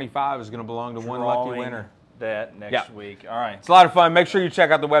Michter's 25 is going to belong to one lucky Drawing winner. that next week. All right. It's a lot of fun. Make sure you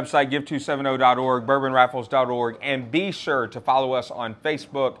check out the website, give270.org, bourbonraffles.org, and be sure to follow us on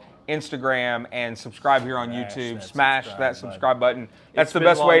Facebook, Instagram, and subscribe here on YouTube. Smash that subscribe button. That's It's the been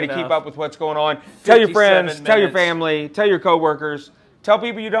best way to long keep enough. up with what's going on. Tell your friends, 57 tell your minutes. family, tell your coworkers, tell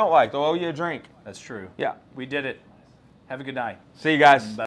people you don't like. They'll owe you a drink. That's true. Yeah. We did it. Have a good night. See you guys. Bye.